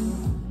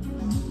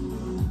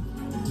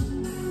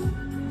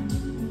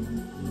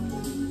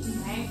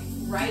 Okay,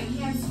 right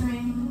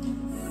hamstring.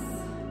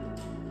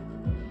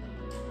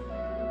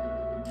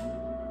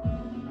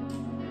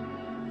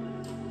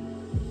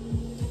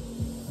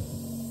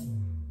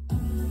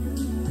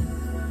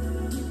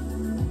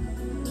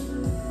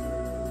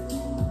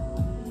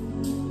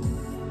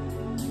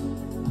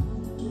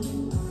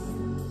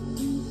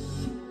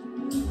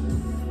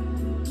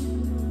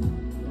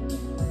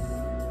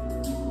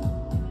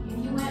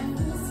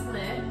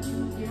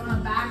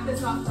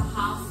 Off the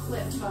half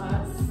split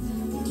first.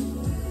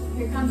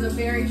 Here comes a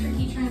very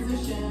tricky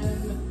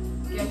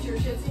transition. Get your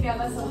shit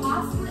together. So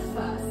half split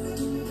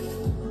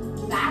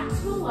first. Back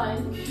to a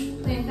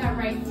lunge. Plant that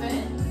right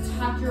foot.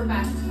 Tuck your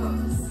back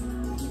toes.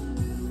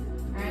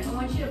 Alright, I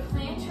want you to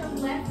plant your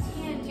left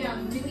hand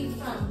down really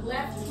firm.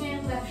 Left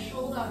hand, left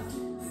shoulder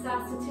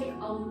starts to take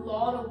a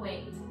lot of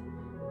weight.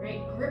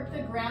 Right? Grip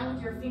the ground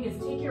with your fingers.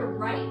 Take your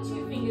right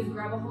 2 fingers,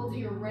 grab a hold of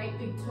your right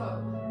big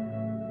toe.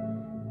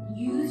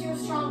 Use your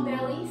strong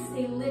belly,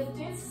 stay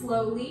lifted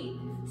slowly.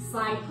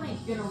 Side plank,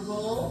 you're gonna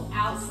roll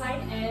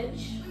outside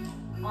edge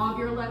of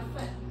your left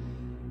foot.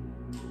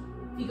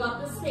 If you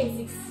got the space,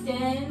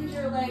 extend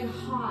your leg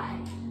high.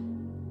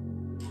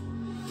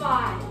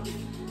 5.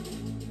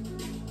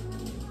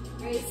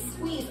 Right,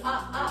 squeeze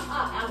up,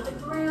 out of the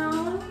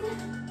ground.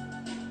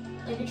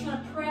 Like you're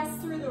trying to press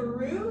through the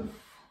roof.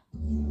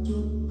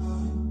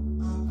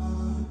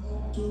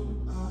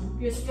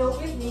 If you're still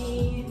with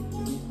me,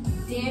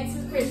 dance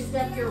with bridge.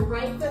 Step your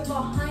right foot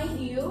behind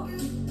you.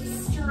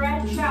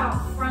 Stretch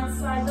out front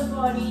side of the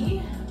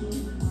body.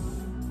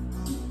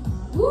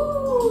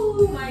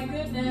 Woo, my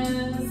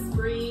goodness.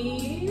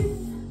 Breathe.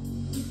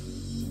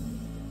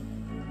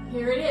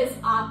 Here it is.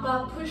 Up,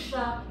 up, push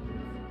up.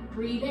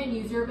 Breathe in,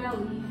 use your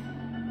belly.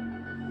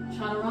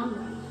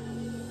 Chaturanga.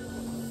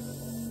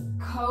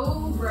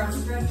 Cobra,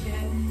 stretch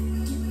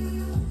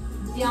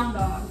it. Down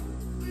dog.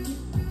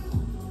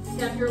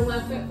 Step your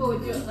left foot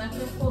forward, do it, left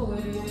foot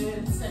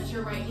forward. Set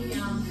your right knee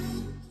down.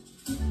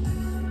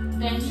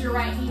 Bend your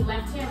right knee,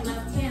 left hand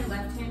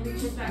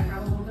reaches back,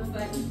 grab a hold of the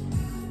foot.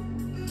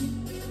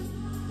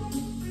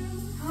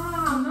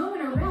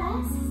 Moment of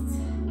rest.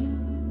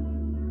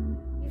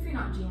 If you're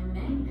not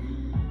jamming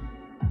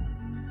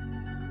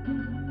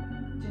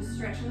it. Just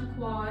stretching the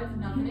quads,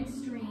 nothing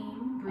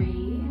extreme.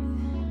 Breathe.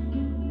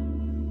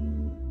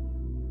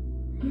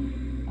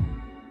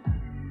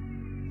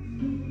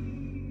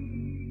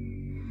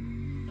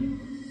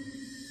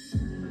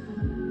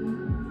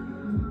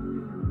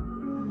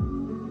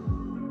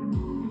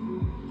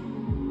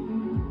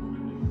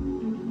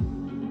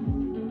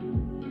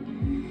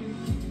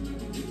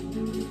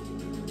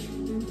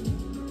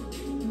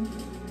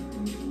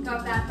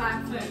 Got that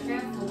back foot,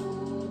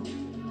 careful.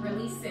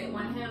 Release it.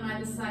 One hand on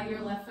either side of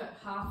your left foot.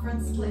 Half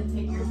front split,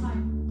 take your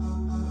time.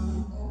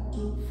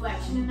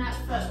 Flexion in that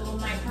foot, little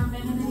micro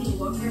bend in the knee.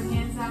 Walk your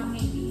hands out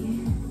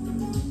maybe.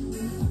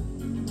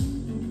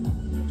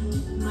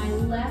 My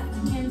left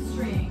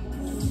hamstring.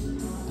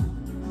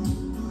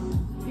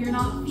 If you're not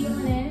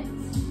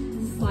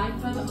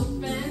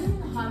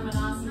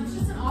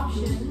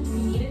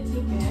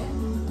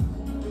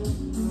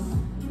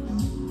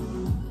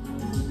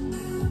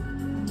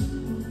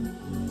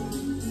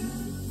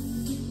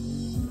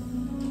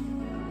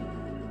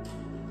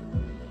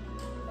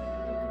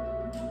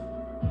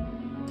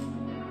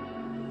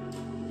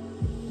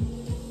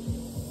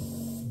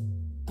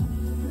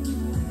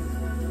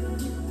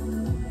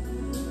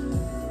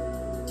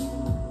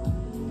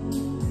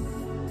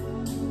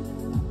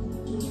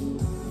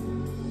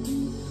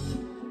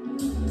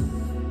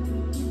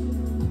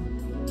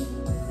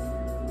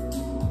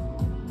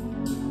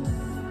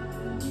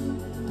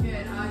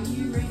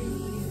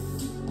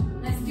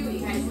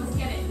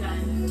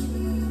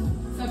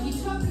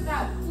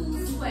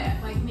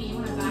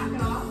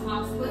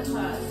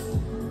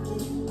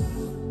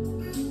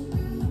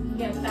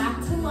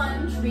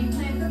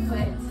replant the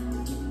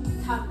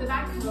foot, tuck the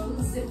back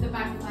toes, zip the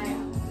back thigh up.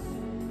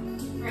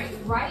 Right,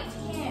 right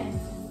hand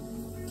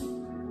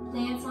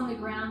plants on the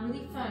ground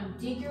really firm.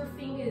 Dig your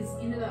fingers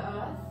into the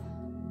earth.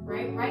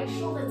 Right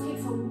shoulder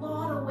takes a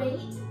lot of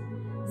weight.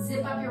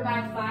 Zip up your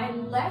back thigh.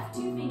 Left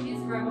two fingers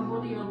grab a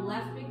hold of your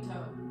left big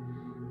toe.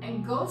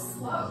 And go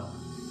slow.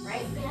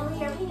 Right,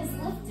 belly, everything is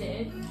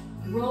lifted.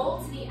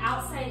 Roll to the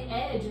outside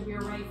edge of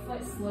your right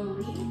foot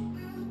slowly.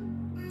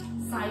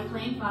 Side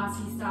plank,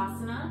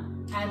 Vasisthasana.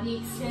 Add the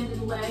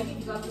extended leg if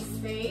you got the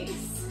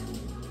space.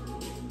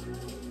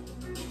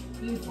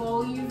 You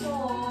fall, you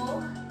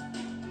fall.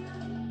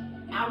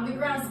 Out of the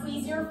ground,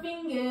 squeeze your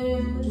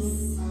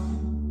fingers.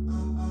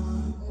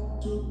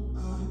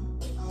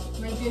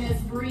 My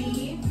goodness,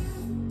 breathe.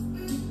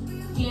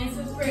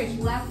 Dancer's bridge,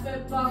 left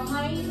foot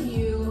behind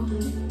you.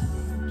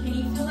 Can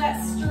you feel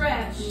that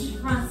stretch?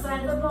 Front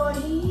side of the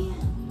body.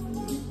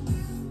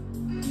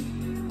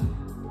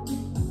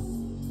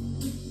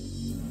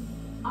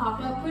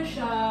 Upper push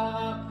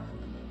up.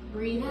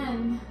 Breathe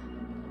in.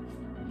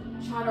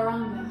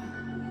 Chaturanga.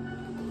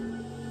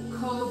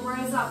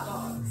 Cobras, up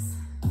dogs.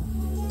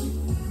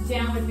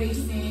 Downward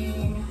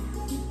facing.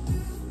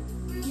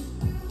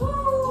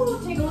 Woo!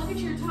 Take a look at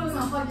your toes.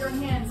 Unplug your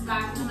hands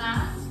back to the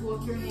mat.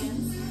 Walk your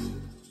hands.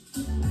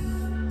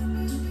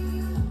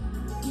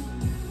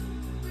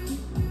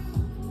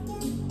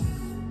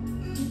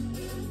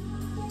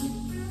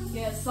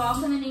 Yeah,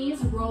 soften the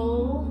knees.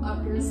 Roll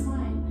up your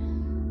spine.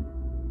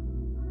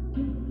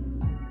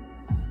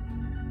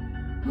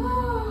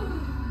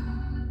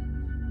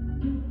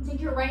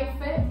 Take your right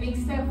foot, big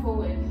step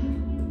forward.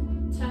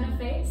 Turn to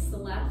face the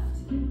left.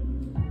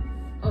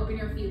 Open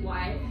your feet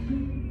wide.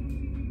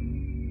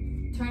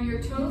 Turn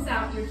your toes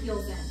out, your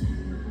heels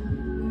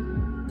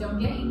in. Don't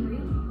get angry.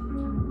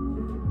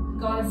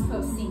 Goddess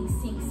pose, sink,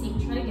 sink,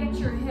 sink. Try to get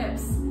your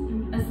hips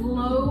as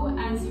low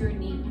as your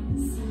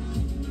knees.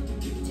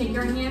 Take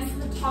your hands to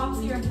the tops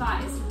of your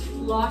thighs.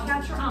 Lock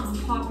out your arms,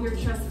 pop your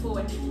chest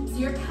forward. So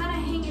you're kind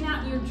of hanging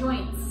out your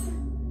joints.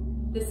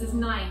 This is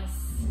nice.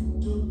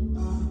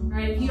 All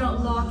right, if you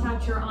don't lock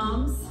out your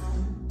arms,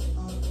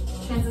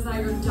 chances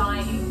are you're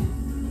dying.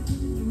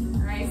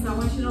 All right, so I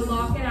want you to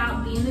lock it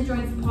out, be in the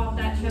joints, pop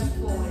that chest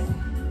forward.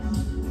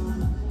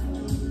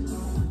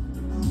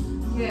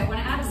 Good, when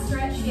I add a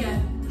stretch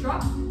here,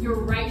 drop your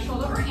right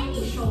shoulder or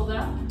any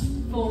shoulder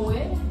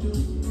forward.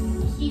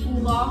 Keep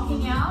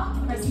locking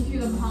out, pressing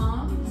through the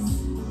palms.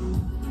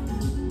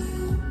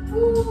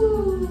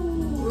 Ooh,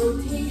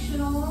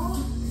 rotational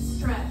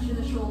stretch in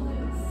the shoulders.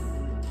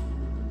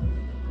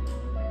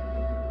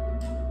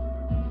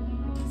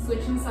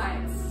 Switching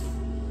sides.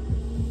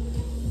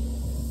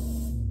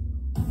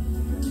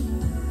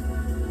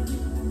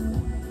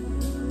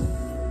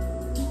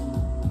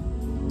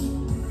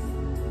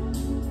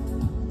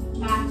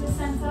 Back to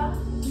center.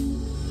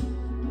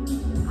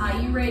 Are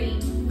you ready?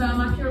 Firm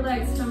up your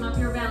legs, firm up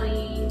your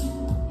belly.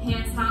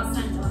 Hands heart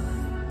center.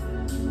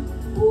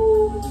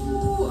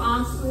 Ooh,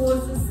 arms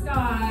towards the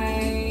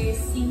sky.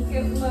 Sink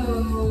it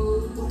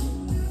low.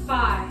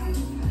 5,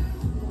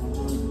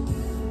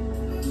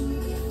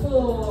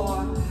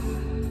 4.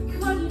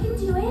 Come on, you can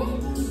do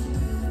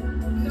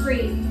it. 3,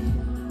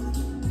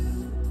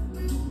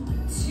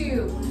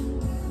 2,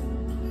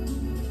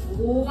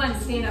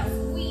 1. Stand up,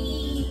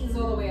 squeeze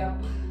all the way up.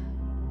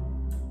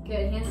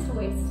 Good, hands to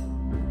waist.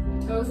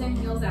 Toes in,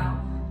 heels out.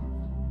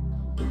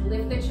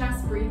 Lift the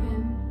chest, breathe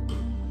in.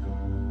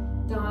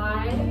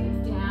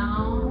 Dive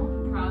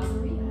down,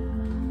 Prasarita.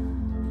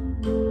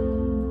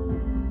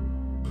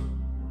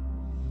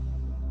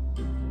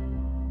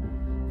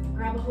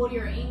 Grab a hold of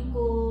your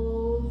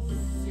ankles,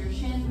 your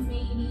shins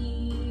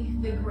maybe.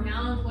 The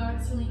ground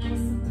works really nice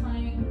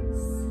sometimes.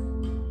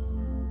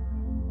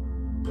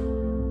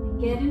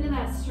 Get into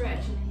that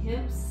stretch in the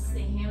hips,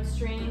 the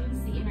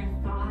hamstrings, the inner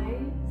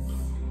thighs.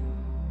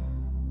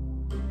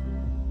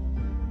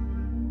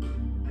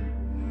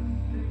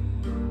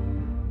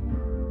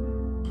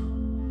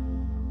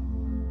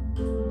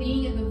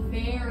 Being at the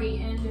very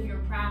end of your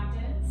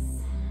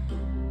practice,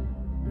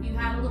 if you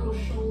have a little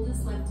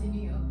shoulders left in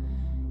you,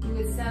 you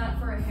would set up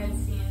for a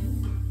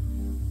headstand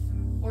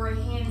or a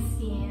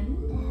handstand.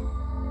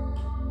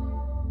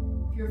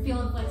 If you're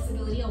feeling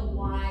flexibility, a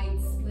wide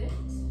split.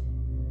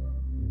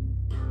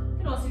 You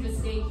could also just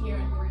stay here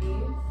and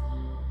breathe.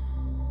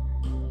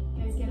 You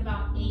guys get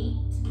about 8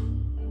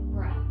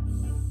 breaths.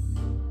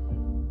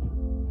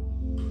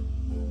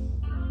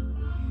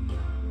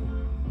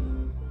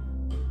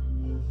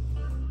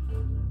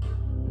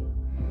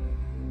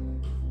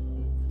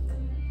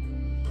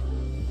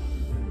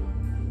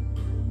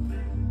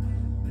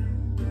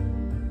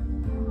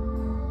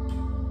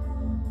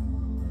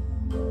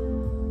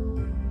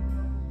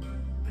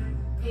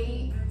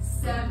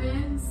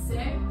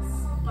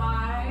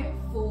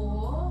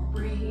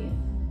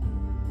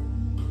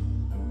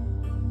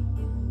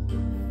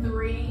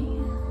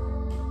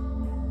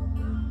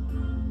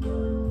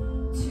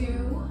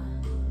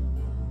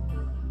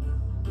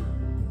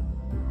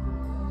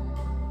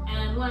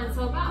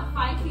 So about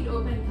 5 feet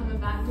open, coming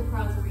back to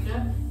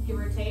Prasarita, give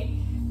or take.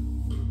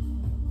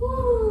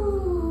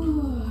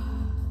 Woo.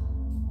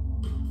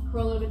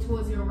 Curl over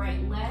towards your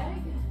right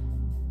leg.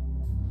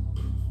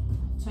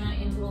 Turn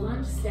it into a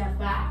lunge, step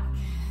back,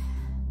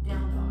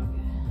 down dog.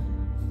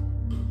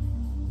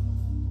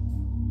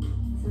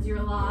 This is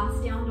your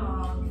last down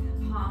dog.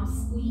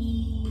 Palms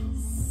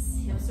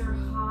squeeze, hips are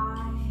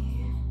high,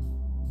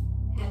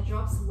 head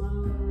drops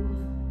low.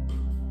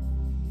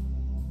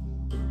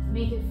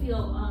 Make it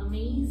feel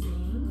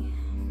amazing.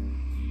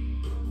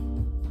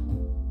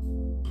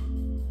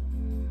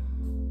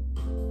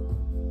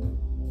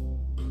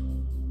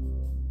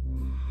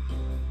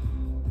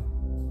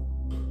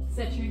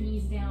 Set your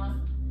knees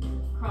down,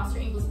 cross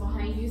your ankles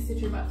behind you, sit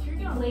your butt through.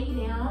 You're gonna lay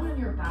down on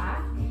your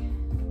back.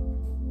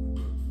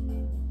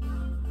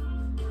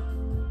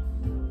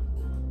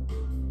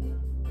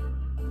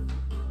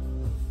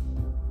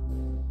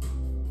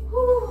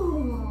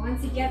 Whew.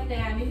 Once you get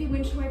there, maybe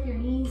windshield wipe your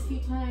knees a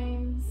few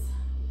times.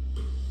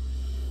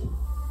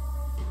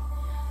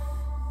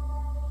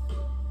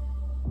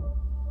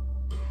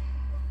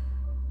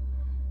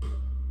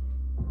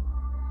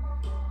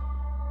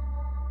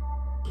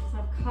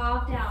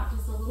 Carved out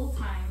just a little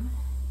time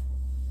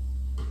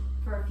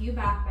for a few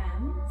back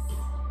bends.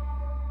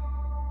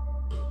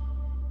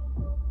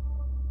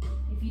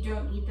 If you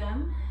don't need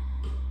them,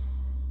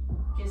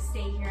 just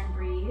stay here and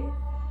breathe.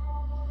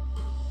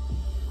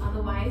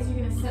 Otherwise, you're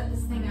going to set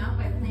this thing up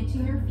by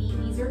planting your feet,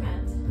 knees are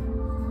bent.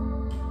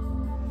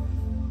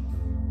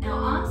 Now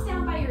arms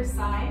down by your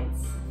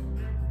sides,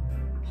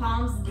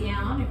 palms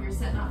down if you're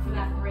setting up for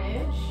that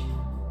bridge.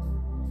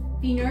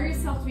 If you know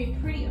yourself to be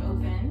pretty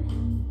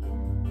open,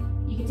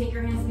 you can take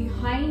your hands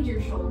behind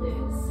your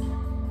shoulders.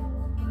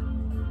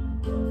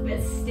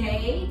 But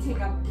stay, take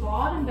a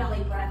bottom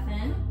belly breath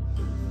in.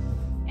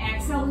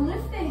 Exhale,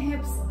 lift the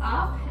hips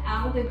up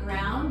out of the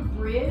ground,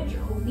 bridge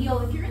or wheel.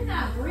 If you're in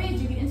that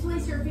bridge, you can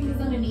interlace your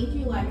fingers underneath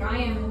you like I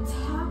am and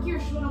tuck your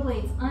shoulder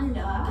blades under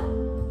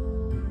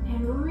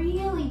and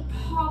really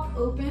pop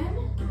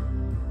open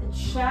the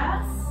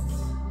chest,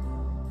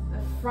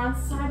 the front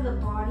side of the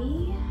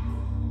body.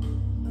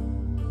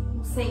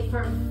 Say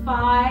for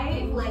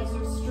 5, legs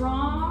are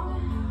strong,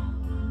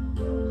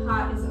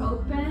 heart is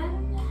open.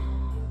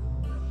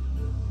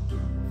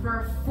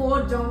 For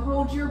 4, don't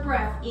hold your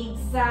breath,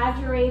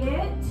 exaggerate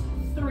it.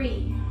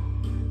 3,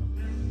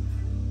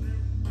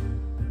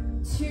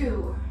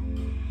 2,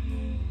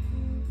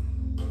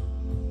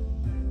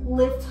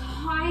 lift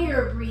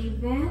higher,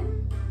 breathe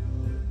in.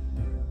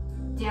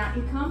 Down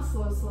you come,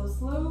 slow, slow,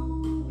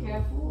 slow,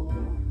 careful.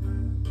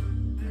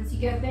 Once you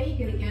get there, you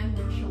could again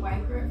windshield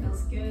wiper, it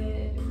feels good,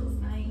 it feels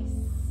nice.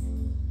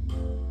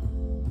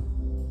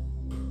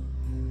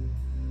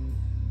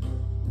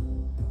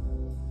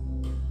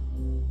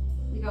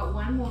 We got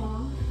one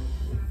more.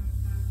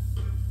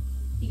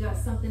 You got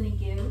something to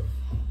give.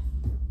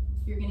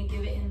 You're gonna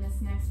give it in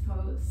this next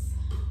pose.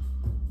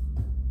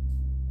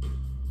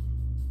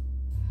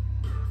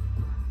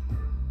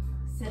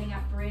 Setting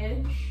up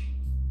bridge,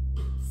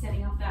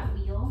 setting up that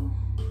wheel.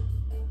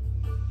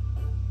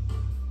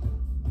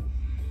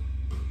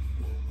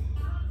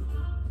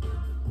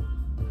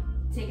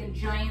 Take a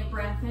giant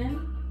breath in.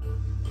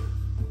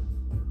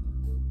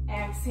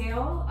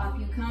 Exhale, up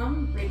you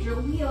come, bridge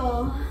or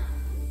wheel.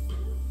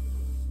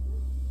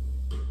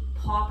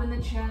 Pop in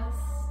the chest.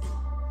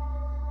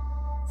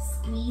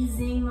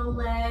 Squeezing the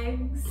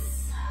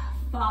legs.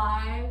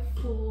 5,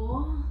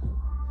 4.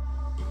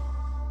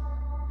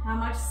 How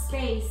much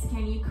space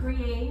can you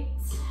create?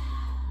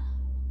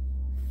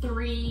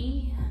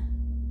 3,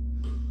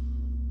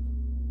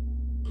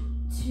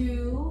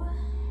 2,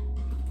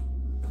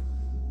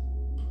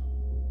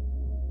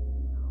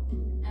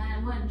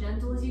 and 1.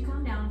 Gentle as you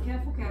come down.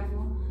 Careful,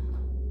 careful.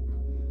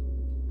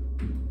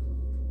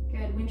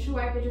 Good. Windshield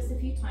wipe it just a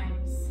few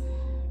times.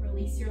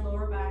 Release your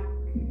lower back.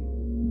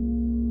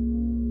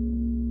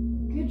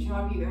 Good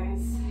job, you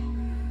guys.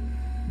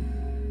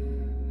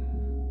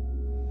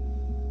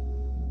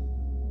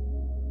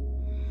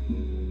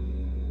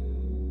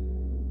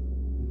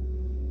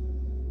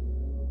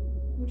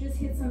 We'll just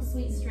hit some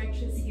sweet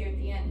stretches here at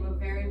the end. We're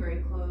very,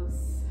 very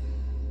close.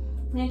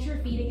 Plant your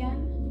feet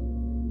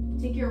again.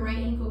 Take your right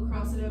ankle,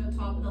 cross it over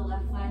top of the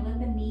left thigh. Let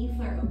the knee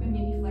flare open,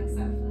 maybe flex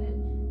that foot.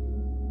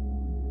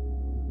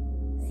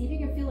 See if you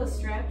can feel a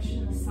stretch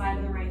in the side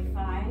of the right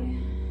thigh,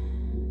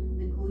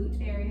 the glute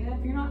area.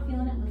 If you're not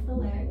feeling it, lift the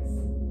legs.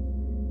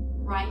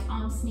 Right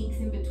arm sneaks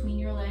in between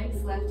your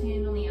legs. Left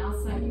hand on the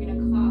outside. You're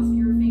gonna clasp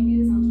your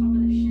fingers on top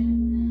of the shin.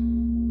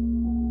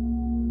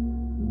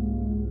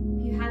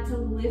 If you had to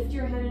lift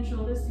your head and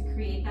shoulders to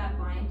create that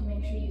bind,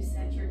 make sure you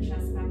set your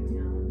chest back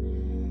down.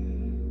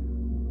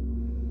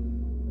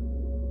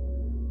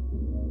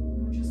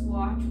 Just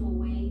watch, we'll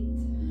wait.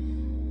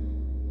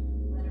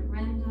 Let it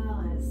render,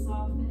 let it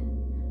soften.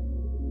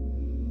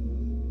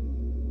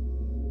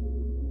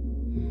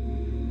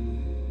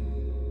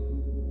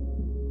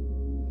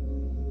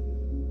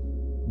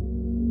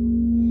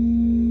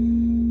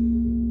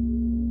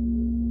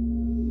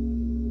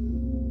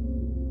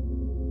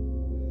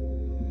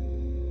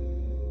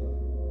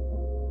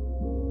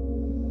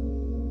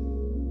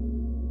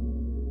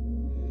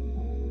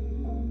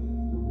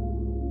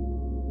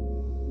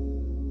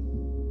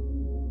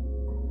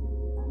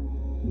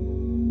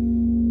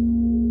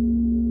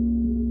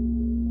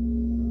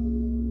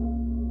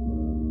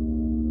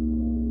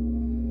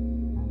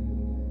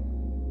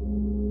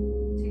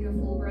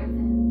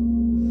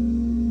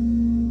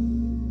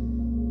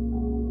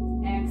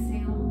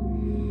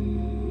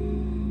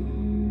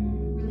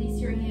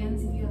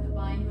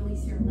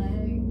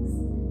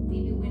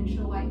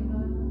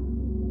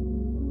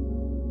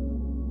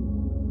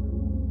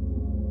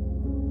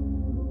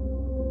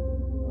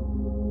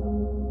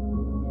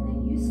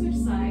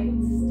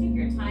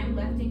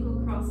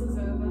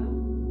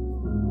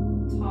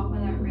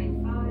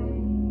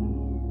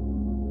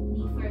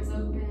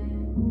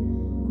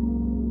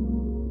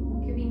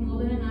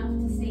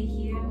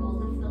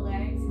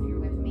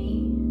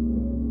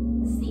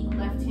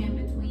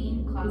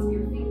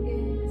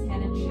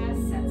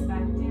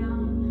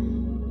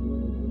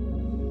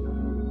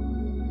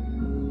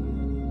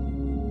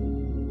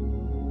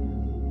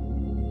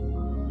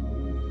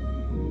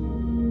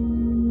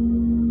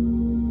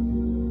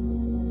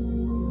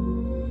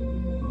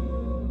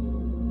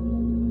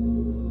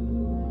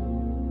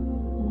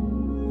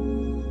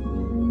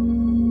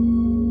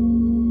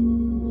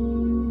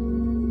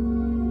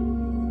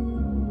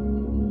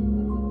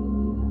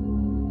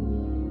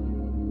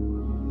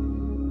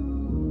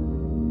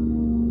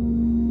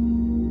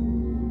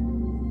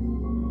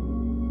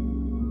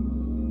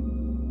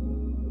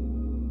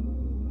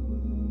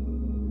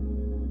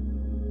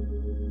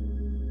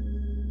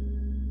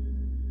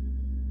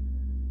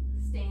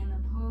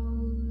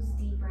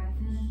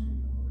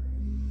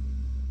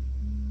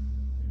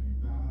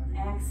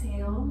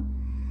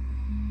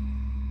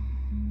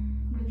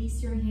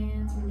 Release your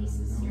hands, release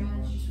the stretch.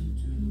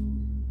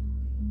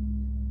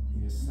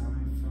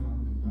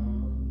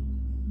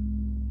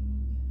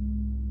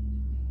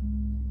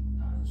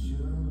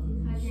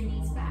 Hug your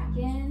knees back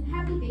in.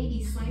 Happy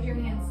baby, slide your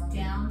hands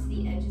down to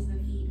the edges of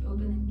the feet.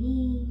 Open the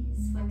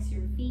knees, flex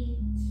your feet.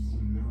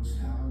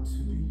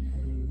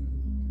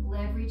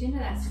 Leverage into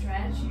that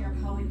stretch in your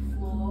pelvic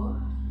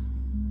floor,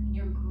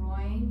 your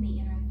groin, the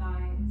inner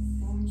thighs.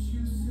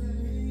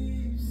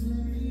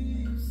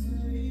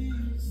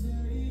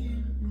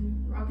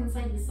 Rocking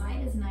side to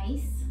side is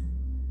nice.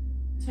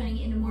 Turning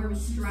it into more of a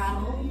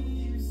straddle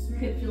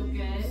could feel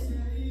good.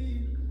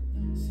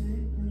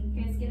 You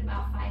guys get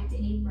about 5 to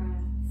 8 breaths.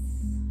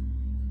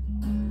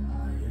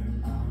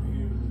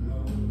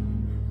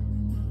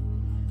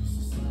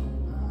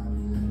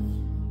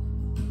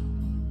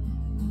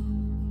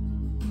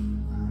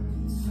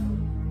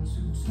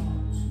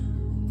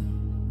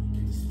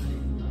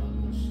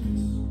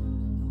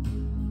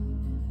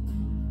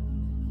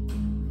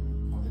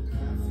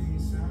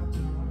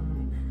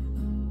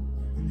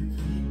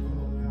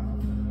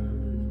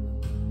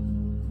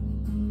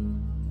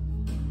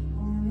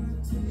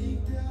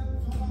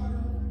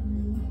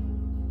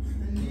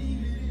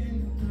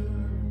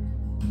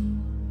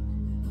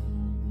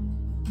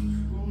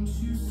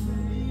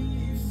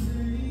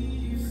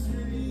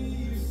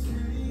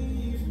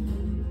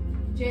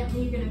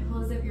 Gently, you're going to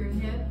close up your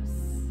hips.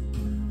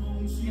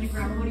 You're going to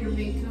grab hold of your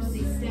big toes,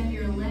 extend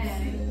your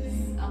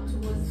legs up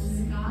towards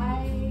the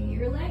sky.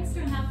 Your legs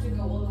don't have to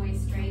go all the way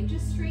straight,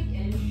 just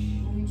straight-ish.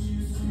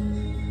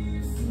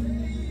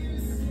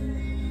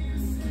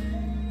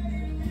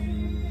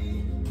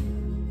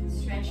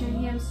 Stretch your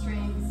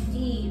hamstrings,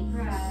 deep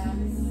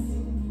breaths.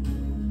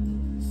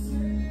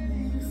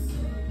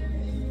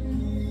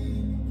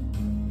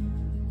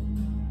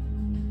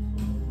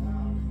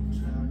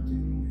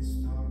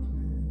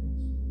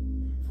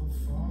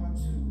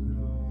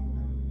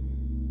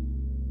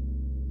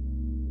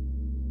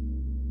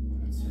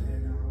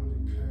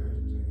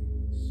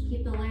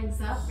 Keep the legs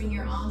up, bring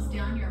your arms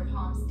down, your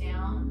palms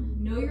down.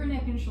 Know your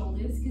neck and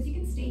shoulders, because you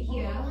can stay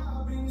here.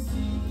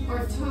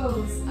 Or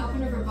toes up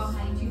and over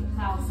behind you,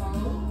 plow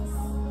pose.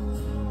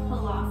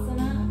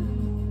 Halasana.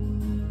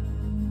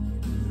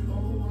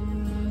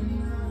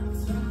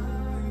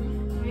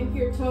 If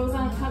your toes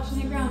aren't touching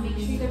the ground, make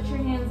sure you got your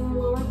hands on the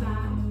lower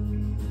back.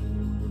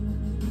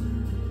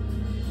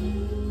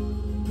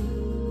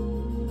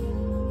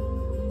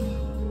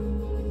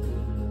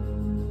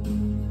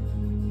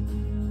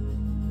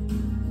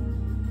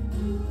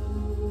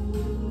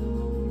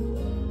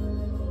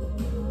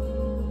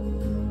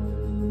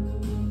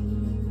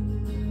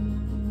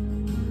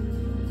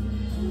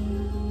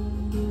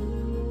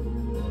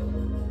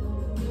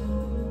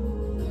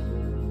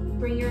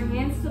 Bring your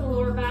hands to the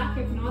lower back,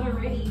 if not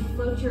already.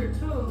 Float your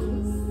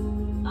toes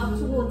up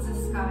towards the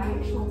sky,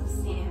 shoulder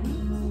stand.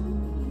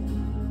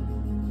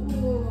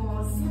 Ooh,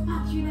 zip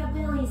up through that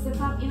belly,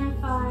 zip up inner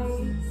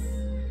thighs.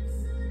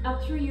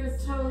 Up through your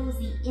toes,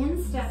 the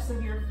insteps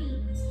of your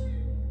feet.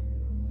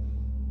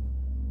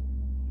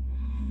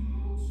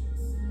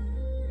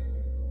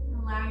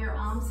 Allow your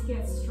arms to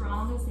get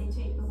strong as they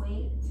take the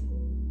weight.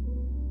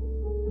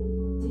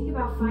 Take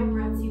about 5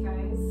 breaths, you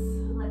guys.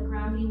 Let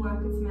gravity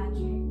work its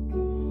magic.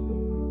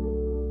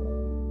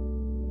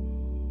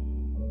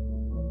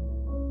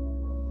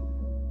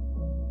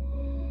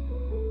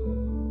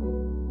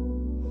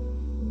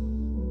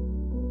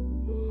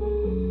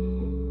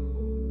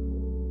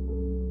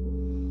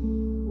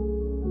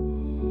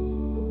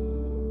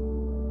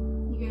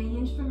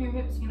 From your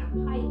hips, you're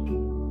gonna pike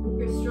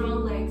your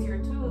strong legs, your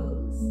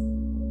toes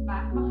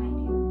back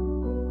behind you.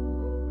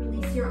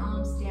 Release your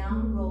arms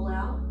down, roll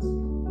out,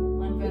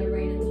 1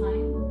 vertebrae at a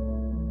time.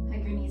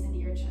 Hug your knees into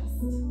your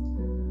chest.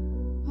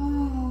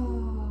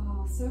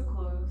 Oh, so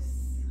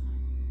close.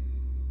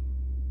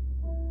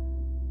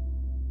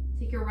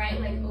 Take your right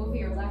leg over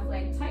your left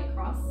leg, tight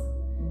cross.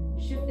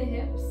 Shift the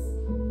hips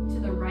to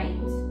the right.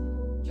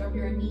 Drop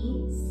your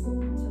knees to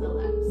the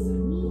left. So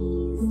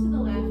knees to the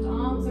left,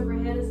 arms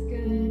overhead is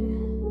good.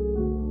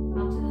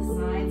 Out to the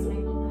sides might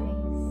be nice.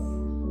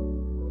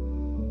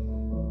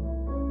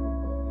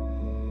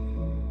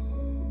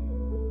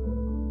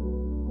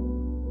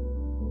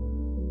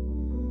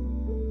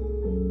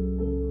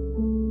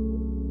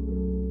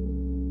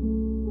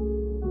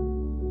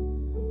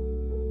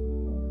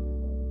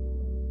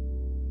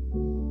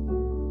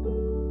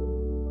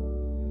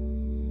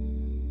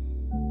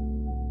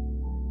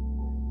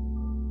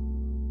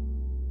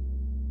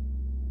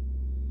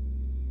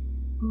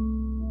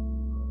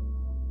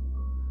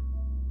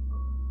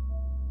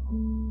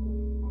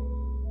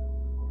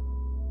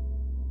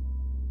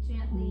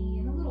 Gently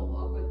and a little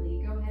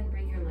awkwardly, go ahead and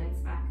bring your legs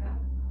back up.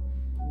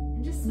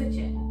 And just switch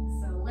it.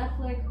 So left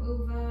leg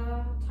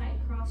over, tight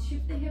cross,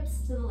 shift the hips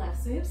to the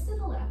left. So hips to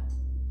the left,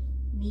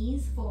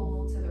 knees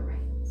fold to the right.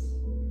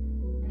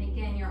 And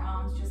again, your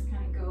arms just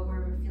kind of go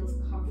wherever feels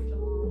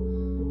comfortable.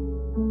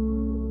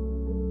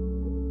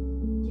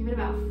 Give it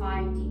about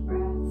 5 deep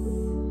breaths.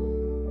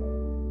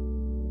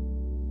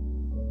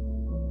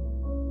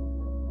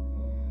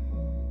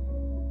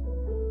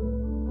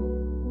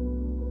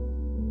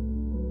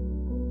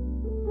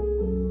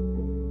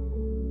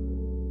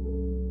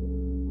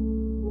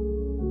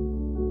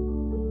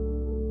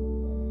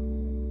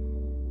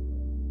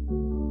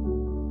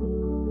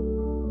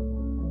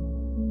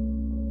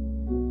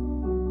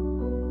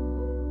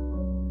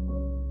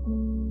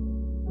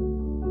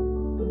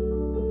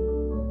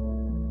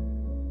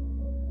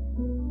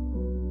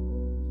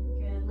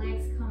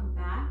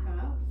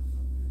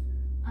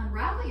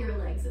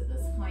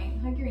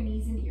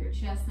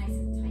 chest nice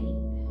and tight.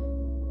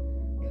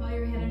 Curl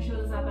your head and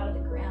shoulders up out of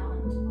the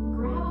ground.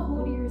 Grab a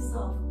hold of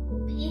yourself.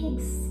 Big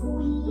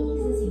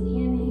squeeze as you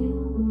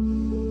inhale.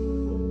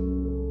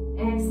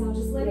 Exhale,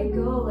 just let it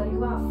go. Let it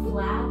go out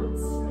flat and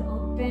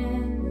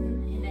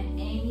open in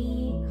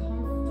any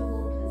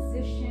comfortable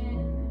position.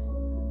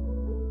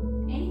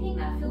 Anything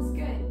that feels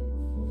good.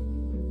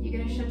 You're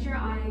going to shut your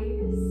eyes.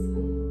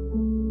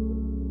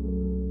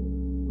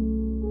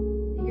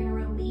 You're going to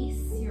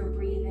release your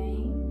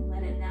breathing.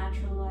 Let it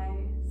naturalize.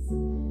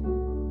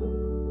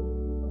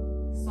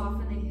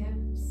 Soften the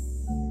hips,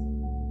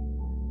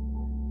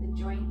 the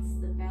joints,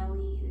 the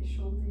belly, the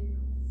shoulders.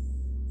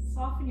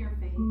 Soften your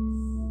face.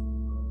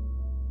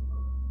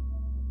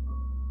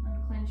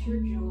 Unclench your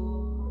jaw.